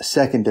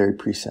secondary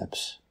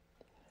precepts.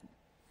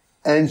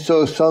 And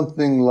so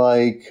something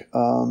like,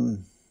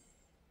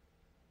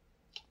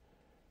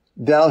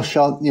 thou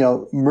shalt,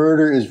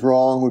 murder is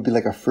wrong would be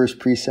like a first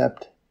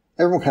precept.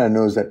 Everyone kind of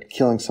knows that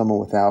killing someone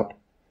without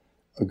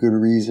a good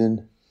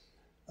reason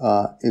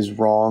is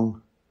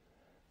wrong,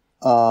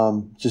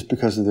 just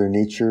because of their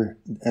nature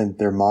and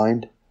their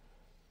mind.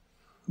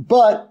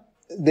 But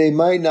they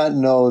might not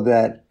know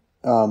that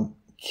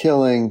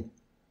killing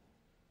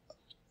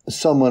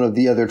someone of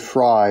the other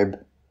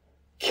tribe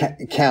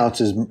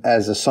counts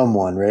as a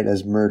someone, right?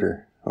 As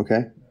murder,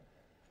 okay?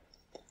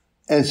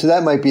 And so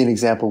that might be an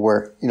example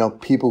where,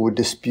 people would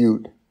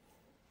dispute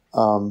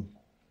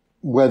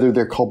whether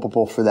they're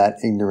culpable for that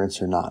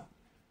ignorance or not.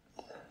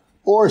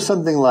 Or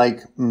something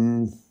like,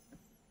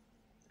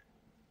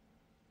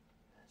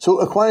 so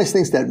Aquinas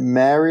thinks that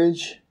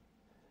marriage,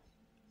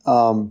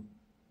 or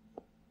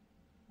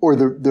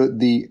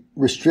the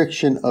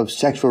restriction of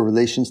sexual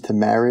relations to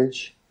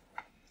marriage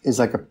is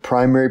like a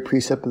primary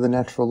precept of the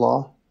natural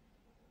law.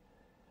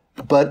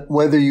 But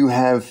whether you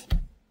have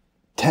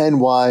 10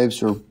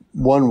 wives or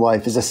one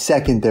wife is a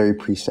secondary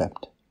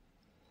precept.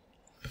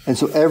 And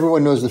so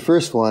everyone knows the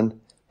first one,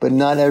 but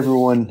not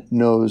everyone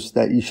knows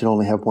that you should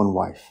only have one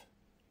wife.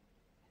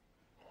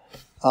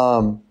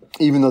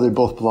 Even though they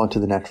both belong to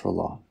the natural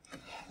law.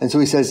 And so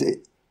he says,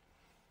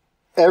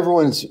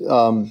 everyone's,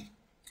 more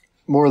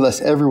or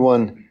less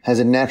everyone has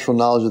a natural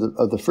knowledge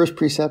of the first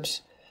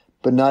precepts,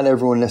 but not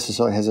everyone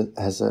necessarily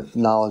has a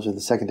knowledge of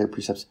the secondary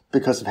precepts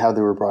because of how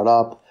they were brought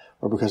up,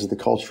 or because of the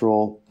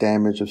cultural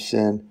damage of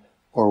sin,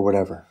 or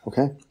whatever,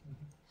 okay?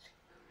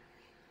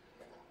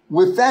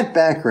 With that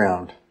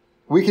background,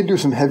 we can do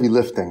some heavy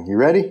lifting. You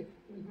ready?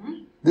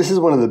 Mm-hmm. This is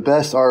one of the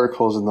best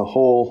articles in the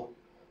whole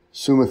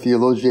Summa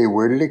Theologiae.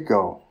 Where did it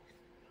go?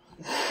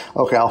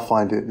 Okay, I'll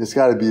find it. It's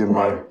got to be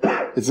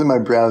it's in my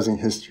browsing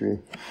history.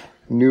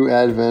 New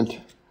Advent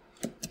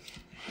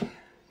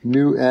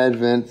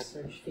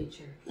Search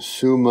feature.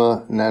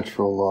 Summa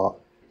Natural Law.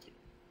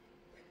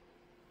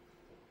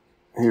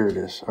 Here it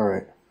is. All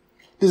right.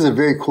 This is a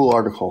very cool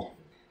article.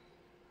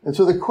 And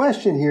so the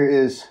question here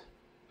is,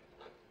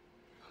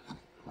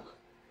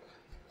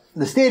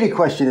 the stated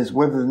question is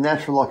whether the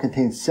natural law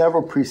contains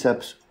several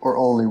precepts or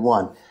only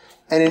one.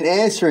 And in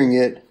answering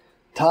it,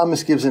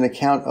 Thomas gives an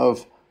account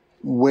of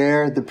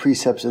where the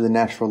precepts of the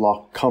natural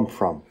law come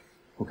from.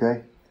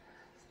 Okay?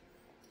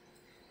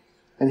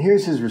 And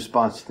here's his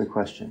response to the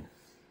question.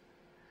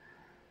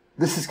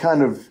 This is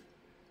kind of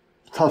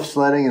tough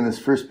sledding in this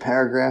first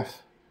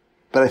paragraph,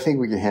 but I think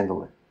we can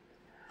handle it.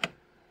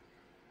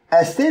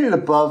 As stated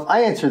above,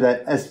 I answer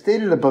that, as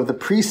stated above, the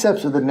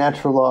precepts of the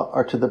natural law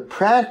are to the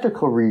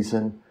practical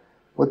reason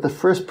what the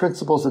first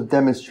principles of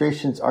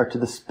demonstrations are to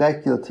the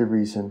speculative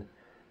reason,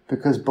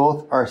 because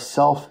both are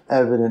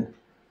self-evident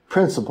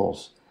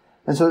principles.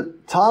 And so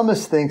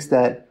Thomas thinks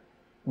that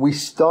we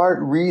start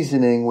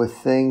reasoning with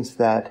things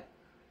that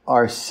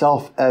are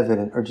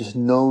self-evident or just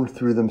known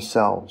through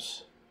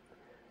themselves.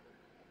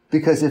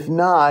 Because if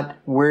not,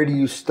 where do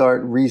you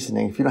start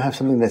reasoning? If you don't have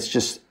something that's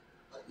just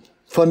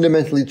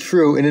fundamentally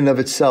true in and of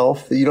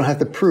itself, that you don't have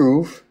to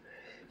prove,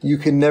 you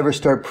can never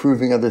start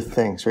proving other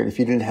things, right? If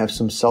you didn't have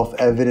some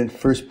self-evident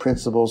first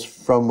principles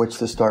from which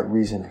to start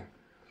reasoning.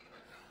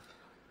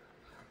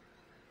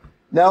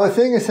 Now, a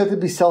thing is said to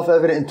be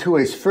self-evident in two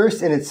ways.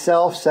 First, in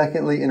itself.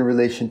 Secondly, in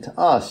relation to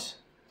us.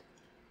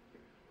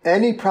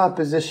 Any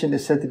proposition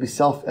is said to be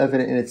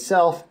self-evident in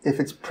itself if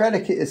its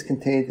predicate is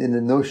contained in the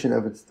notion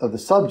of the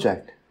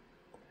subject.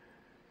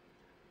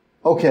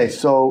 Okay,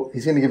 so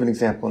he's going to give an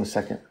example in a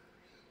second.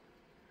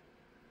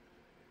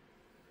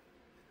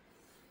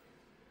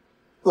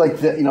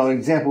 Like, an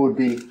example would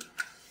be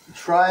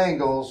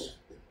triangles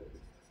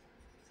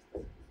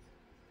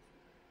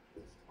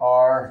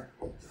are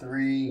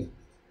three-sided,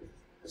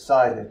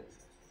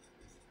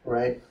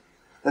 right?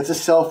 That's a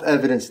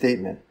self-evident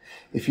statement.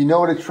 If you know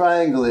what a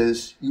triangle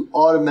is, you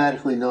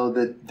automatically know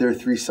that they're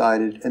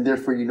three-sided, and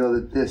therefore you know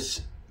that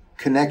this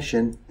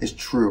connection is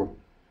true.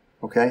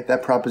 Okay?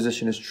 That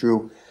proposition is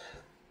true.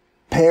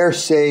 Per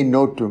se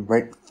notum,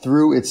 right?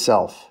 Through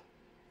itself.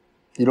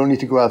 You don't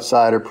need to go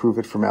outside or prove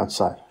it from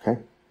outside.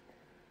 Okay?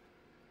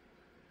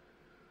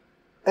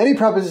 Any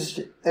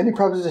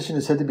proposition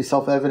is said to be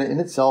self-evident in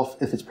itself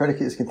if its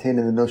predicate is contained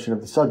in the notion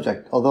of the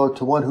subject. Although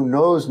to one who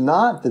knows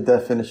not the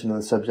definition of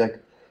the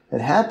subject,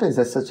 it happens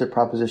that such a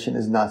proposition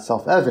is not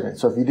self-evident.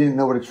 So if you didn't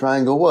know what a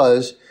triangle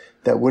was,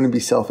 that wouldn't be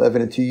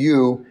self-evident to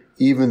you,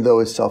 even though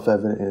it's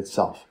self-evident in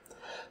itself.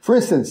 For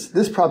instance,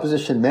 this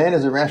proposition, man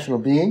is a rational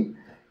being,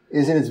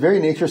 is in its very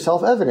nature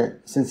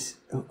self-evident, since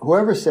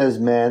whoever says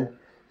man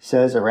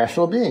says a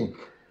rational being.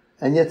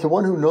 And yet to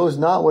one who knows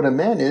not what a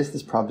man is,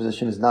 this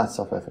proposition is not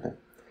self-evident.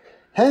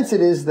 Hence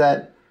it is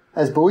that,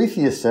 as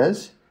Boethius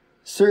says,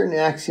 certain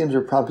axioms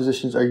or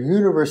propositions are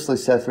universally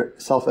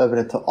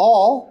self-evident to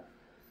all,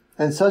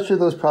 and such are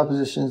those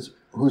propositions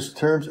whose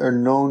terms are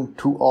known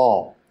to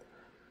all,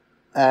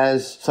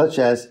 such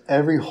as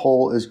every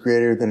whole is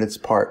greater than its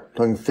part.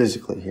 Talking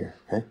physically here,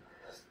 okay?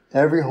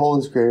 Every whole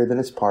is greater than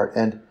its part,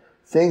 and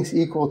things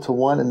equal to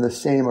one and the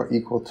same are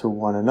equal to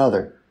one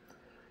another.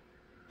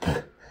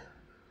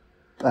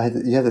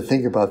 You have to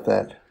think about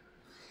that.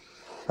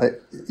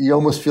 You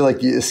almost feel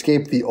like you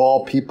escape the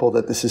all people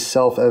that this is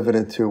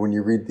self-evident to when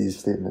you read these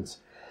statements.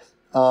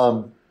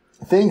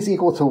 Things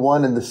equal to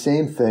one and the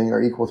same thing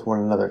are equal to one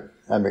another.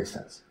 That makes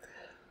sense.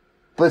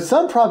 But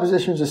some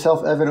propositions are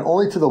self-evident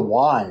only to the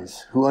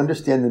wise who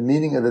understand the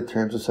meaning of the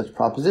terms of such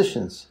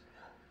propositions.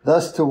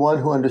 Thus, to one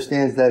who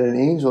understands that an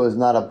angel is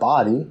not a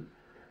body,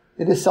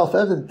 it is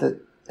self-evident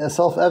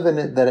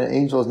that an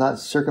angel is not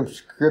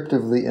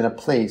circumscriptively in a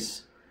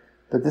place,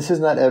 but this is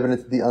not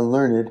evident to the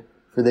unlearned,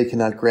 for they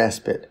cannot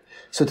grasp it.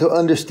 So to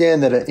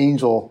understand that an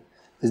angel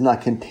is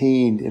not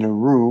contained in a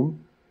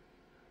room,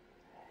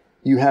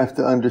 you have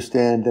to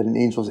understand that an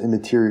angel is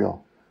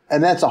immaterial.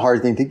 And that's a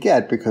hard thing to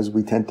get because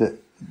we're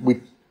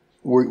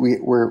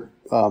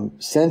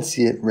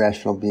sentient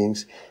rational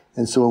beings.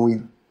 And so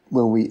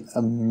when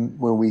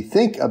we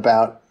think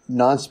about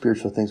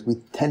non-spiritual things, we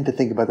tend to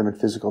think about them in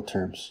physical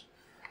terms.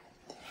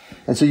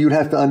 And so you'd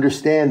have to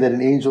understand that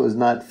an angel is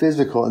not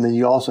physical, and then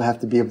you also have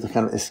to be able to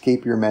kind of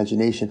escape your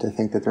imagination to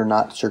think that they're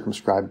not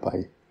circumscribed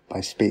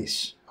by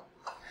space,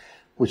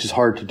 which is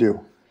hard to do.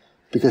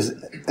 Because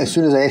as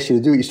soon as I ask you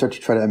to do it, you start to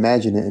try to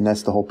imagine it, and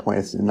that's the whole point.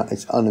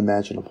 It's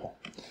unimaginable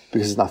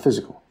because it's not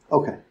physical.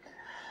 Okay.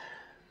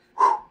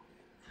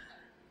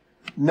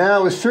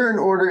 Now, a certain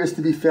order is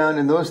to be found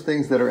in those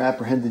things that are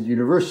apprehended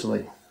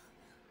universally.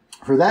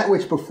 For that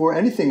which before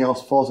anything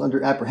else falls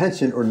under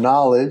apprehension or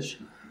knowledge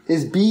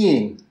is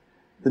being,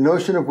 the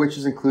notion of which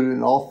is included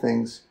in all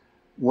things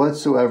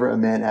whatsoever a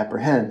man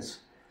apprehends.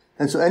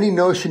 And so any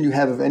notion you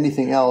have of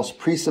anything else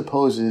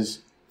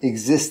presupposes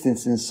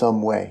existence in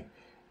some way.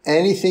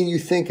 Anything you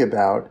think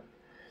about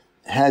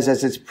has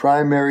as its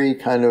primary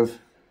kind of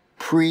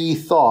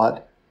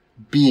pre-thought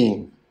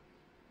being.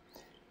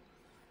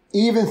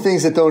 even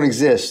things that don't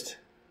exist,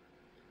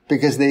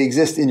 because they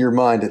exist in your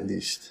mind at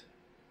least.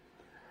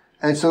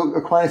 And so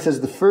Aquinas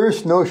says the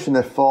first notion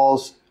that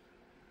falls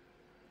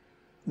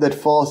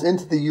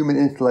into the human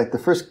intellect, the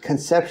first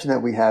conception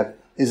that we have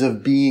is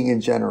of being in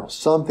general.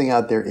 Something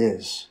out there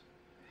is.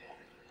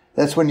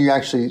 That's when you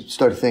actually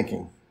start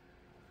thinking.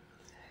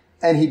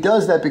 And he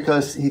does that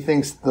because he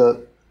thinks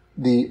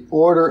the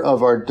order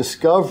of our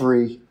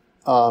discovery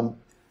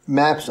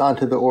maps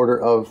onto the order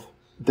of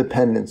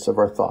dependence of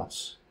our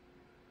thoughts.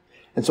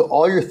 And so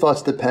all your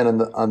thoughts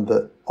depend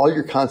all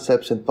your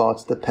concepts and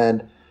thoughts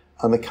depend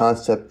on the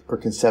concept or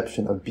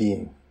conception of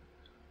being.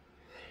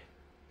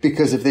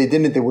 Because if they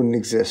didn't, they wouldn't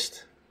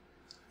exist.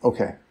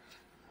 Okay.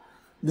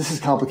 This is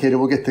complicated.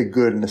 We'll get to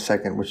good in a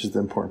second, which is the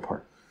important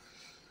part.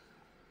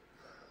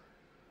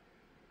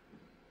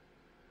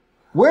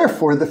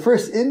 Wherefore, the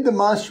first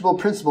indemonstrable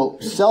principle,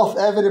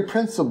 self-evident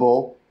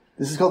principle,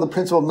 this is called the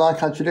principle of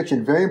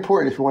non-contradiction, very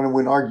important if you want to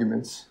win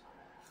arguments,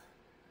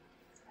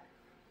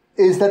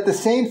 is that the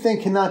same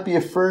thing cannot be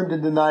affirmed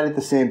and denied at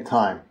the same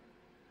time.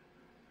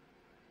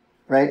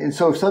 Right? And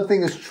so if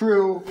something is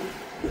true,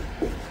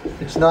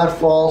 it's not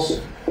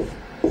false.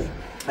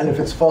 And if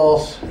it's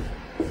false,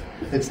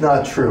 it's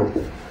not true.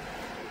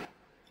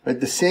 Right?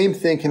 The same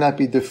thing cannot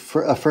be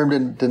affirmed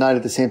and denied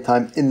at the same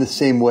time in the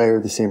same way or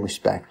the same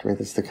respect. Right?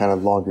 That's the kind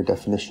of longer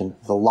definition,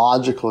 the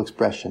logical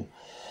expression.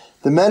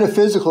 The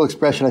metaphysical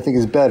expression, I think,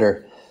 is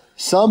better.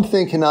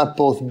 Something cannot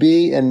both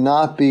be and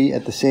not be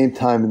at the same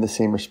time in the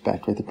same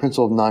respect. Right? The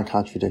principle of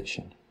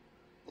non-contradiction.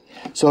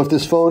 So if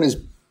this phone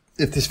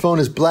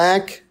is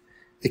black,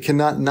 it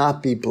cannot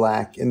not be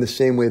black in the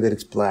same way that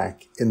it's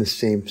black in the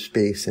same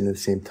space and at the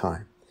same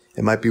time.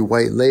 It might be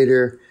white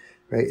later,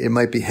 right? It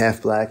might be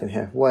half black and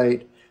half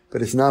white,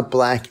 but it's not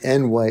black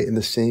and white in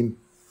the same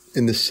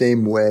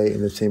way,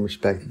 in the same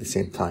respect, at the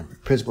same time.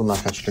 Principle of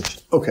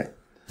non-contradiction. Okay.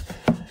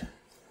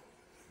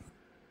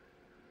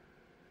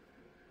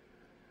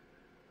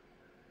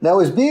 Now,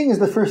 as being is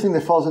the first thing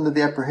that falls under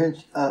the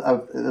apprehension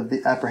of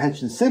the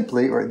apprehension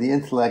simply, or the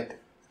intellect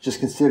just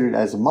considered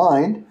as a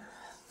mind,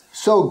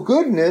 so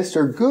goodness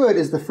or good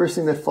is the first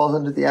thing that falls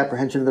under the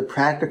apprehension of the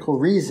practical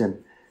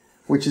reason,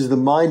 which is the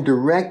mind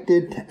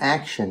directed to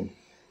action,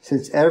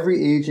 since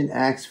every agent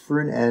acts for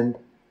an end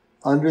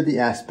under the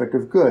aspect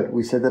of good.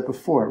 We said that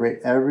before, right?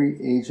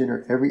 Every agent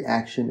or every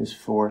action is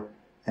for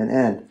an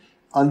end,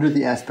 under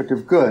the aspect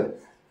of good.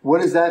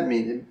 What does that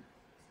mean?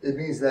 It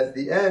means that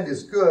the end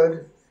is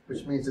good,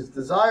 which means it's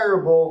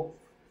desirable,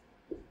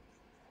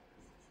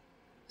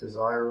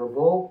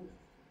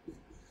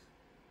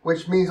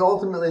 which means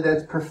ultimately that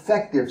it's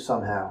perfective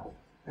somehow.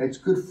 It's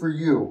good for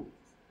you.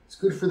 It's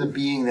good for the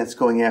being that's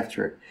going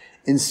after it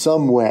in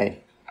some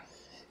way.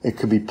 It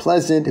could be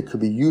pleasant, it could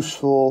be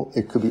useful,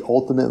 it could be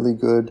ultimately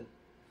good.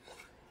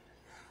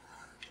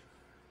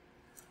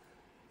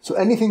 So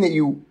anything that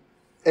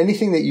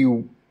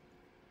you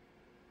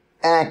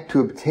act to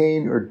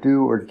obtain or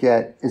do or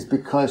get is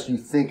because you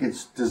think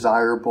it's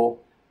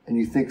desirable and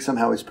you think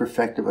somehow it's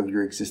perfective of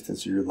your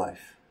existence or your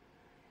life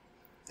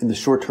in the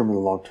short term and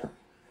the long term.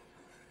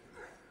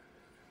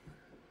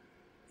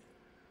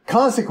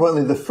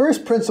 Consequently, the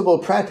first principle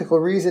of practical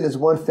reason is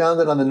one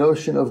founded on the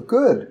notion of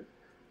good.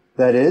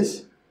 That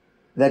is,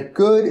 that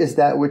good is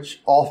that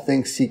which all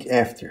things seek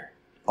after.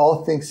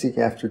 All things seek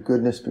after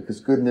goodness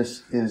because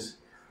goodness is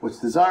what's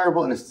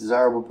desirable, and it's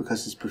desirable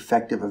because it's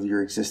perfective of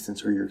your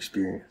existence or your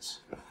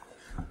experience.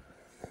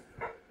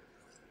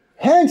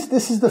 Hence,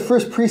 this is the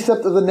first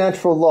precept of the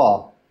natural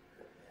law,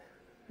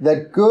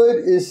 that good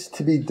is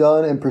to be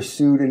done and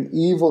pursued and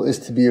evil is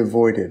to be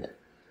avoided.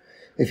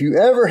 If you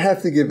ever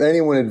have to give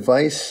anyone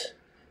advice,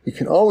 you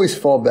can always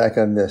fall back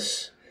on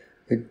this.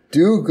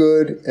 Do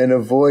good and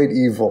avoid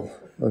evil.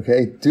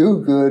 Okay? Do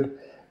good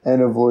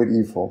and avoid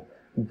evil.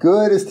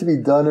 Good is to be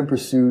done and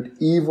pursued.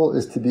 Evil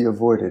is to be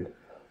avoided.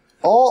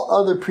 All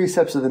other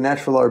precepts of the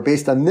natural law are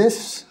based on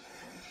this,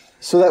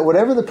 so that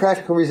whatever the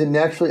practical reason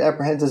naturally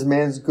apprehends as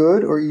man's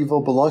good or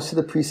evil belongs to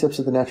the precepts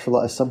of the natural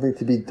law as something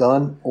to be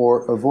done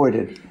or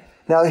avoided.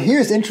 Now,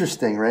 here's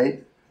interesting,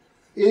 right?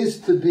 Is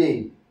to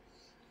be.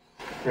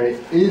 Right?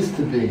 Is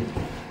to be.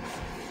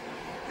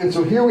 And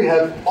so here we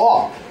have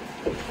ought.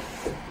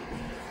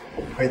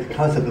 Right? The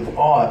concept of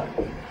ought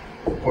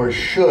or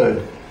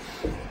should.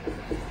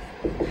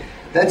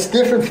 That's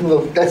different from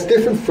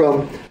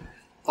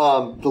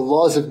the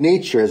laws of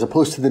nature as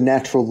opposed to the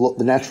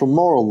natural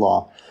moral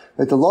law.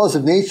 Right? The laws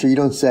of nature, you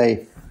don't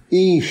say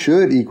E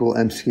should equal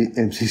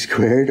mc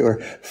squared, or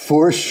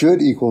force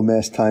should equal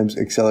mass times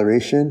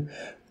acceleration,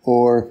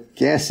 or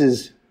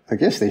gases, I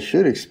guess they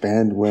should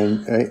expand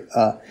when, right?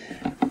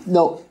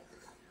 No,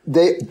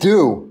 they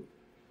do,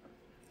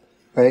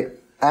 right?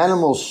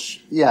 Animals,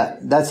 yeah,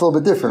 that's a little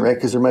bit different, right?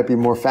 Because there might be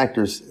more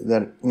factors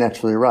that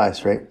naturally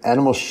arise, right?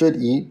 Animals should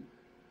eat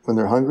when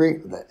they're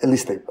hungry. At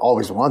least they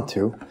always want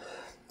to.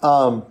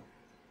 But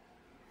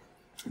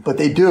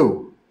they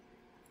do.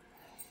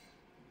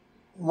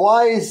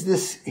 Why is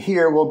this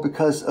here? Well,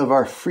 because of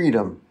our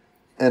freedom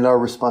and our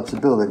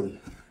responsibility.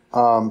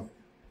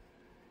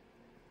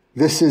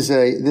 This is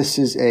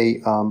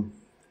a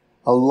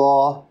a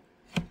law,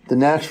 the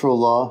natural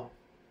law.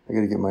 I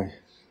gotta get my,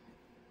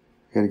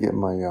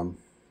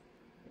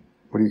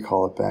 what do you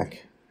call it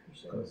back?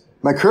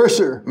 My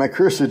cursor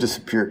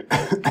disappeared.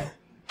 The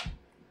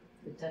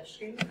touch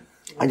screen?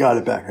 I got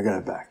it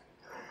back.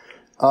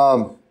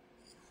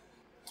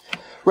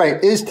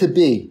 Right, is to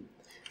be.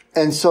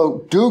 And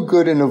so do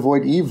good and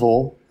avoid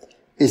evil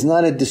is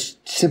not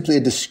simply a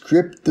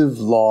descriptive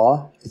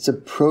law, it's a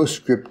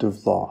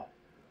proscriptive law.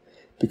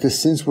 Because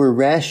since we're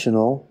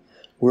rational,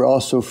 we're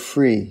also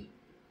free.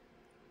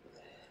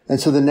 And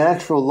so the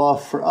natural law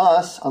for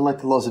us, unlike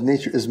the laws of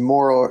nature, is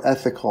moral or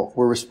ethical.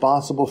 We're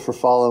responsible for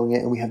following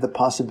it, and we have the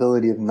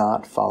possibility of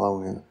not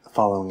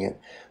following it.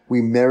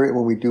 We merit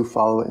when we do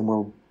follow it, and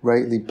we're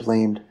rightly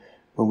blamed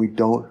when we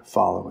don't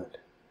follow it.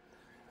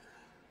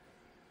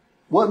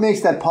 What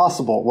makes that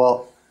possible?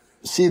 Well,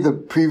 see the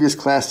previous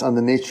class on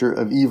the nature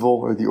of evil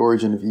or the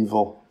origin of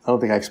evil. I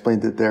don't think I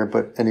explained it there,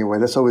 but anyway,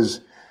 that's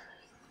always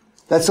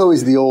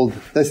the old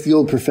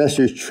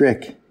professor's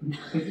trick.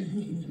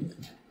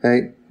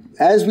 Right?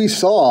 As we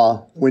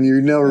saw when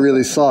you never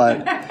really saw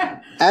it,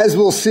 as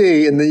we'll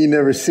see, and then you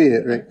never see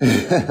it, right?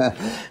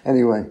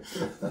 Anyway,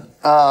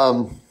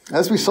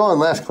 as we saw in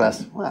last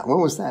class, wow,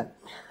 when was that?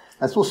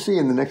 As we'll see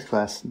in the next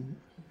class,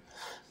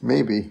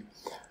 maybe.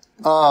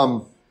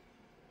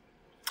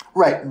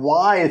 Right,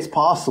 why it's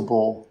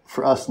possible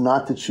for us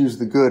not to choose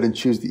the good and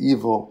choose the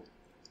evil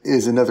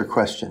is another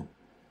question,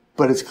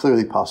 but it's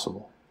clearly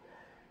possible.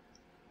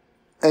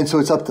 And so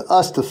it's up to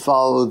us to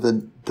follow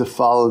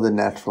the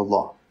natural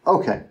law.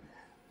 Okay,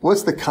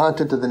 what's the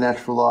content of the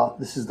natural law?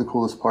 This is the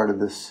coolest part of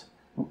this.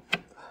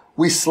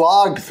 We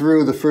slogged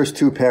through the first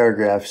 2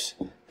 paragraphs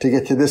to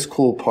get to this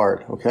cool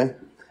part, okay?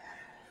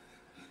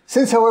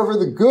 Since, however,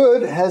 the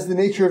good has the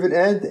nature of an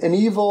end and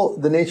evil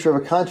the nature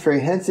of a contrary,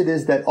 hence it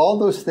is that all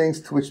those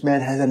things to which man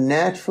has a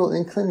natural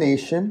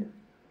inclination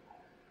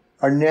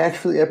are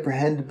naturally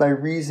apprehended by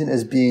reason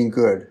as being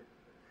good.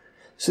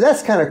 So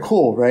that's kind of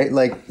cool, right?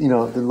 Like, the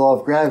law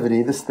of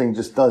gravity, this thing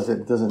just does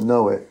it doesn't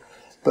know it.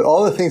 But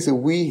all the things that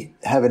we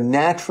have a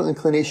natural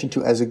inclination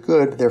to as a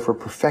good, therefore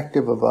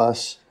perfective of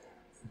us,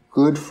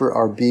 good for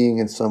our being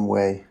in some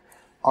way,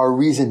 our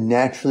reason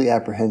naturally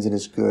apprehends it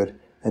as good,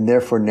 and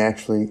therefore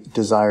naturally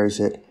desires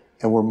it,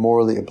 and we're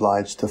morally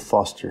obliged to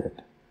foster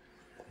it.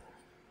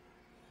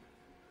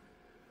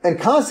 And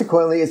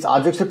consequently, it's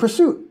objects of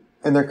pursuit,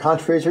 and their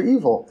contraries are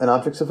evil, and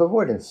objects of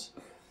avoidance.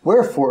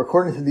 Wherefore,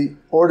 according to the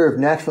order of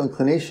natural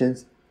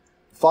inclinations,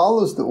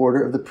 follows the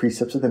order of the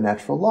precepts of the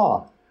natural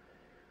law.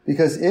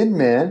 Because in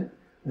man,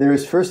 there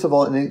is first of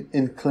all an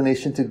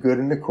inclination to good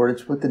in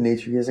accordance with the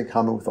nature he has in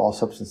common with all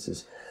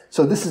substances.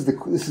 So this is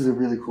a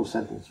really cool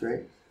sentence,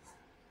 right?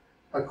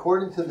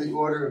 According to the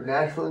order of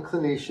natural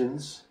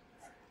inclinations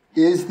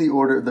is the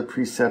order of the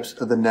precepts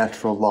of the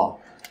natural law.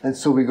 And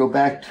so we go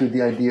back to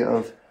the idea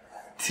of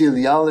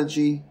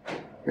teleology,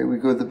 right? We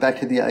go back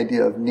to the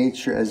idea of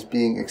nature as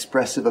being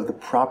expressive of the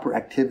proper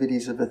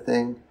activities of a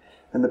thing,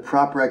 and the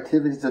proper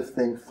activities of a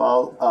thing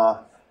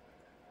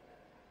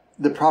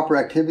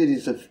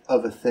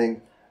of a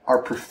thing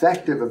are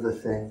perfective of the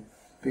thing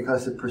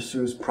because it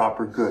pursues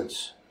proper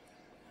goods.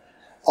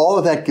 All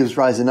of that gives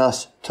rise in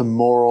us to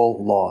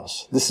moral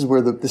laws. This is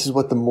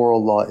what the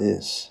moral law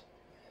is.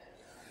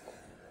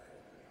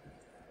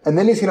 And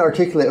then he's going to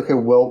articulate, okay,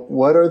 well,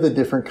 what are the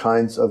different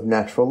kinds of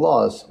natural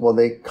laws? Well,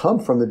 they come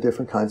from the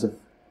different kinds of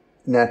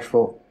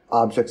natural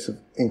objects of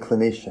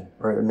inclination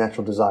or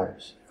natural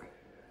desires.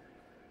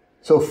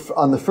 So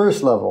on the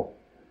first level,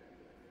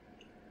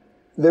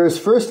 there is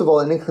first of all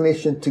an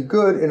inclination to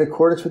good in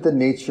accordance with the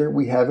nature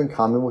we have in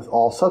common with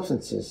all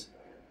substances,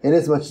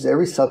 inasmuch as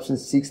every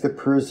substance seeks the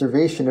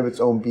preservation of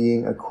its own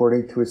being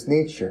according to its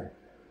nature.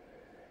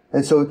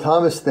 And so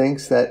Thomas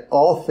thinks that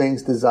all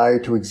things desire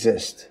to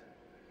exist.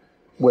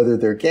 Whether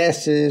they're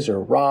gases or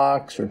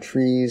rocks or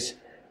trees,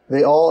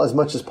 they all, as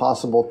much as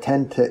possible,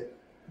 tend to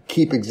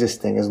keep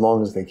existing as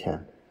long as they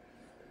can.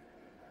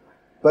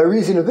 By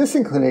reason of this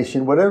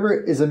inclination, whatever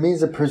is a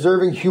means of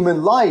preserving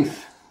human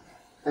life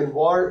and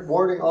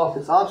warding off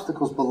its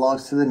obstacles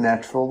belongs to the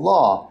natural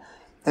law.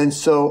 And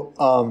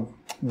so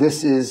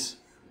this is,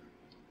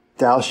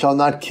 thou shalt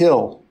not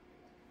kill.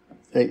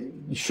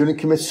 You shouldn't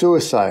commit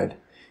suicide.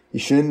 You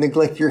shouldn't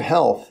neglect your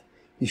health.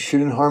 You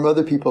shouldn't harm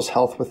other people's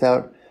health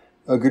without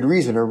a good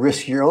reason, or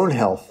risk your own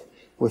health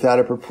without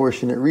a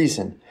proportionate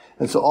reason.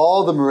 And so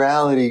all the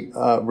morality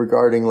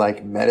regarding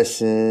like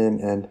medicine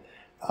and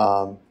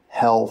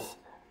health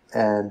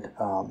and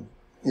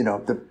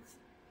the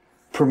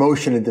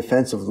promotion and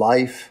defense of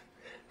life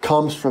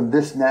comes from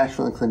this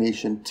natural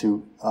inclination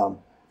to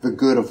the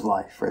good of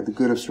life, right? The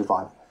good of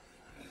survival.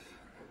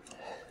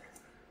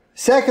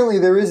 Secondly,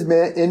 there is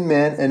in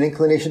man an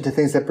inclination to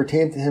things that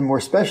pertain to him more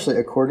especially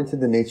according to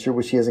the nature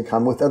which he has in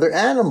common with other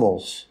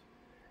animals.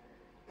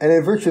 And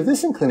in virtue of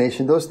this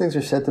inclination, those things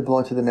are said to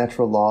belong to the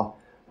natural law,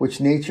 which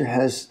nature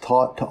has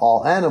taught to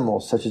all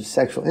animals, such as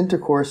sexual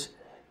intercourse,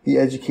 the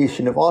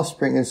education of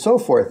offspring, and so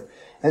forth.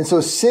 And so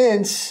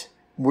since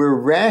we're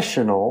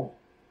rational,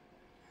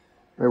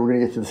 right, we're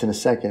going to get to this in a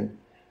second,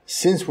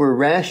 since we're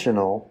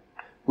rational,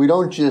 we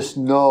don't just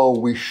know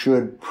we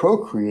should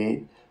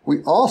procreate,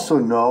 we also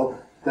know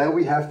that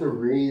we have to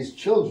raise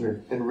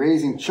children. And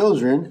raising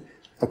children,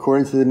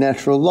 according to the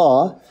natural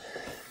law,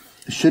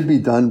 should be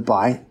done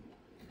by,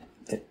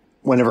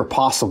 whenever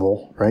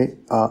possible, right,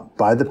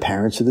 by the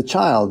parents of the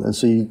child. And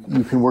so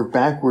you can work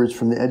backwards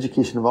from the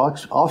education of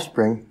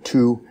offspring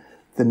to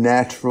the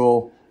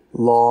natural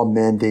law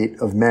mandate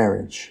of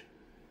marriage.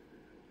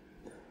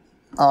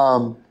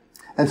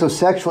 And so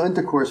sexual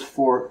intercourse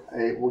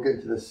we'll get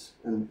into this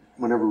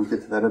whenever we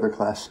get to that other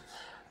class,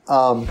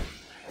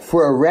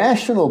 for a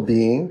rational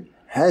being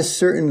has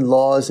certain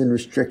laws and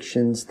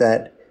restrictions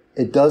that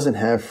it doesn't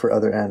have for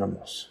other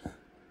animals.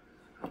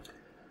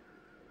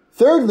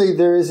 Thirdly,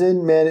 there is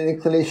in man an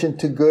inclination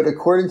to good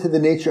according to the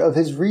nature of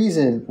his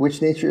reason,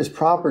 which nature is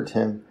proper to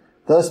him.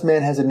 Thus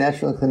man has a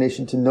natural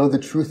inclination to know the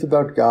truth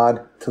about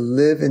God, to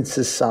live in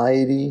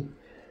society,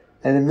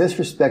 and in this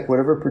respect,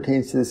 whatever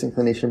pertains to this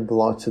inclination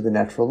belongs to the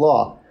natural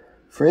law.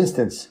 For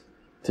instance,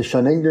 to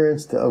shun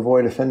ignorance, to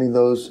avoid offending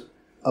those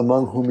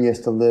among whom he has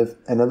to live,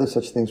 and other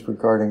such things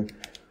regarding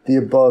the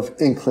above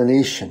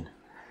inclination.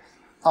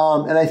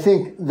 And I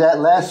think that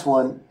last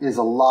one is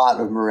a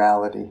lot of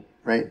morality,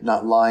 right?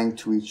 Not lying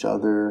to each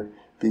other,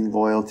 being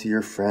loyal to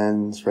your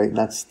friends, right?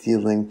 Not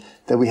stealing.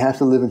 That we have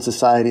to live in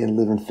society and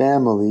live in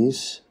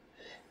families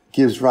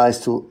gives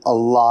rise to a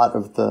lot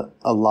of the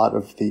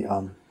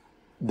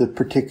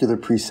particular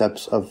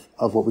precepts of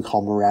what we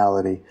call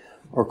morality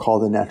or call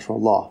the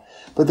natural law.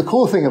 But the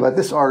cool thing about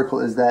this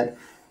article is that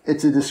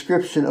it's a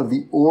description of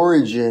the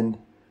origin,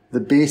 the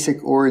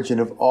basic origin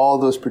of all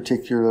those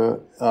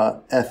particular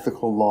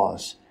ethical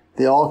laws.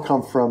 They all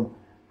come from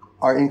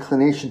our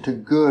inclination to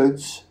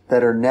goods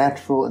that are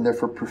natural and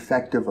therefore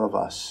perfective of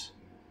us.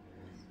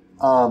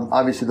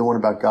 Obviously, the one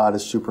about God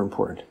is super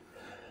important.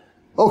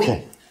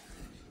 Okay.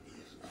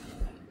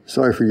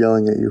 Sorry for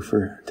yelling at you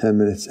for 10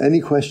 minutes. Any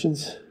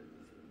questions?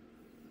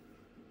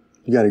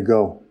 You got to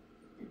go.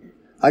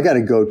 I got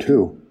to go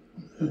too.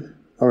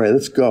 All right,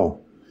 let's go.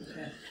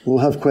 We'll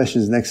have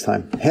questions next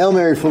time. Hail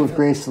Mary, full of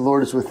grace, the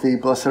Lord is with thee.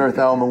 Blessed art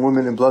thou among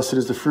women, and blessed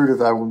is the fruit of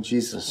thy womb,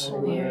 Jesus.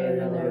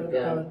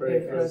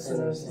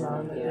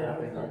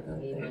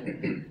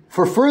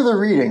 For further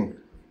reading,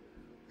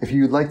 if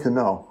you'd like to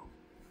know,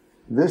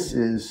 this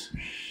is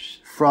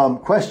from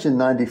question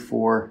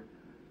 94,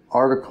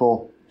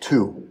 article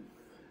 2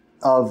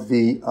 of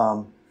the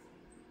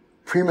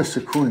Prima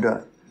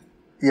Secunda.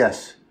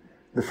 Yes,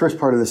 the first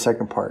part of the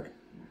second part.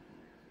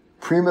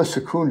 Prima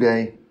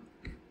Secundae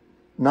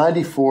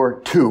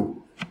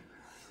 94-2.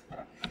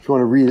 If you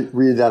want to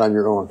read that on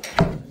your own.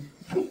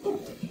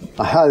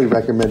 I highly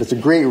recommend it. It's a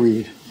great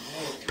read.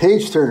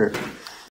 Page Turner.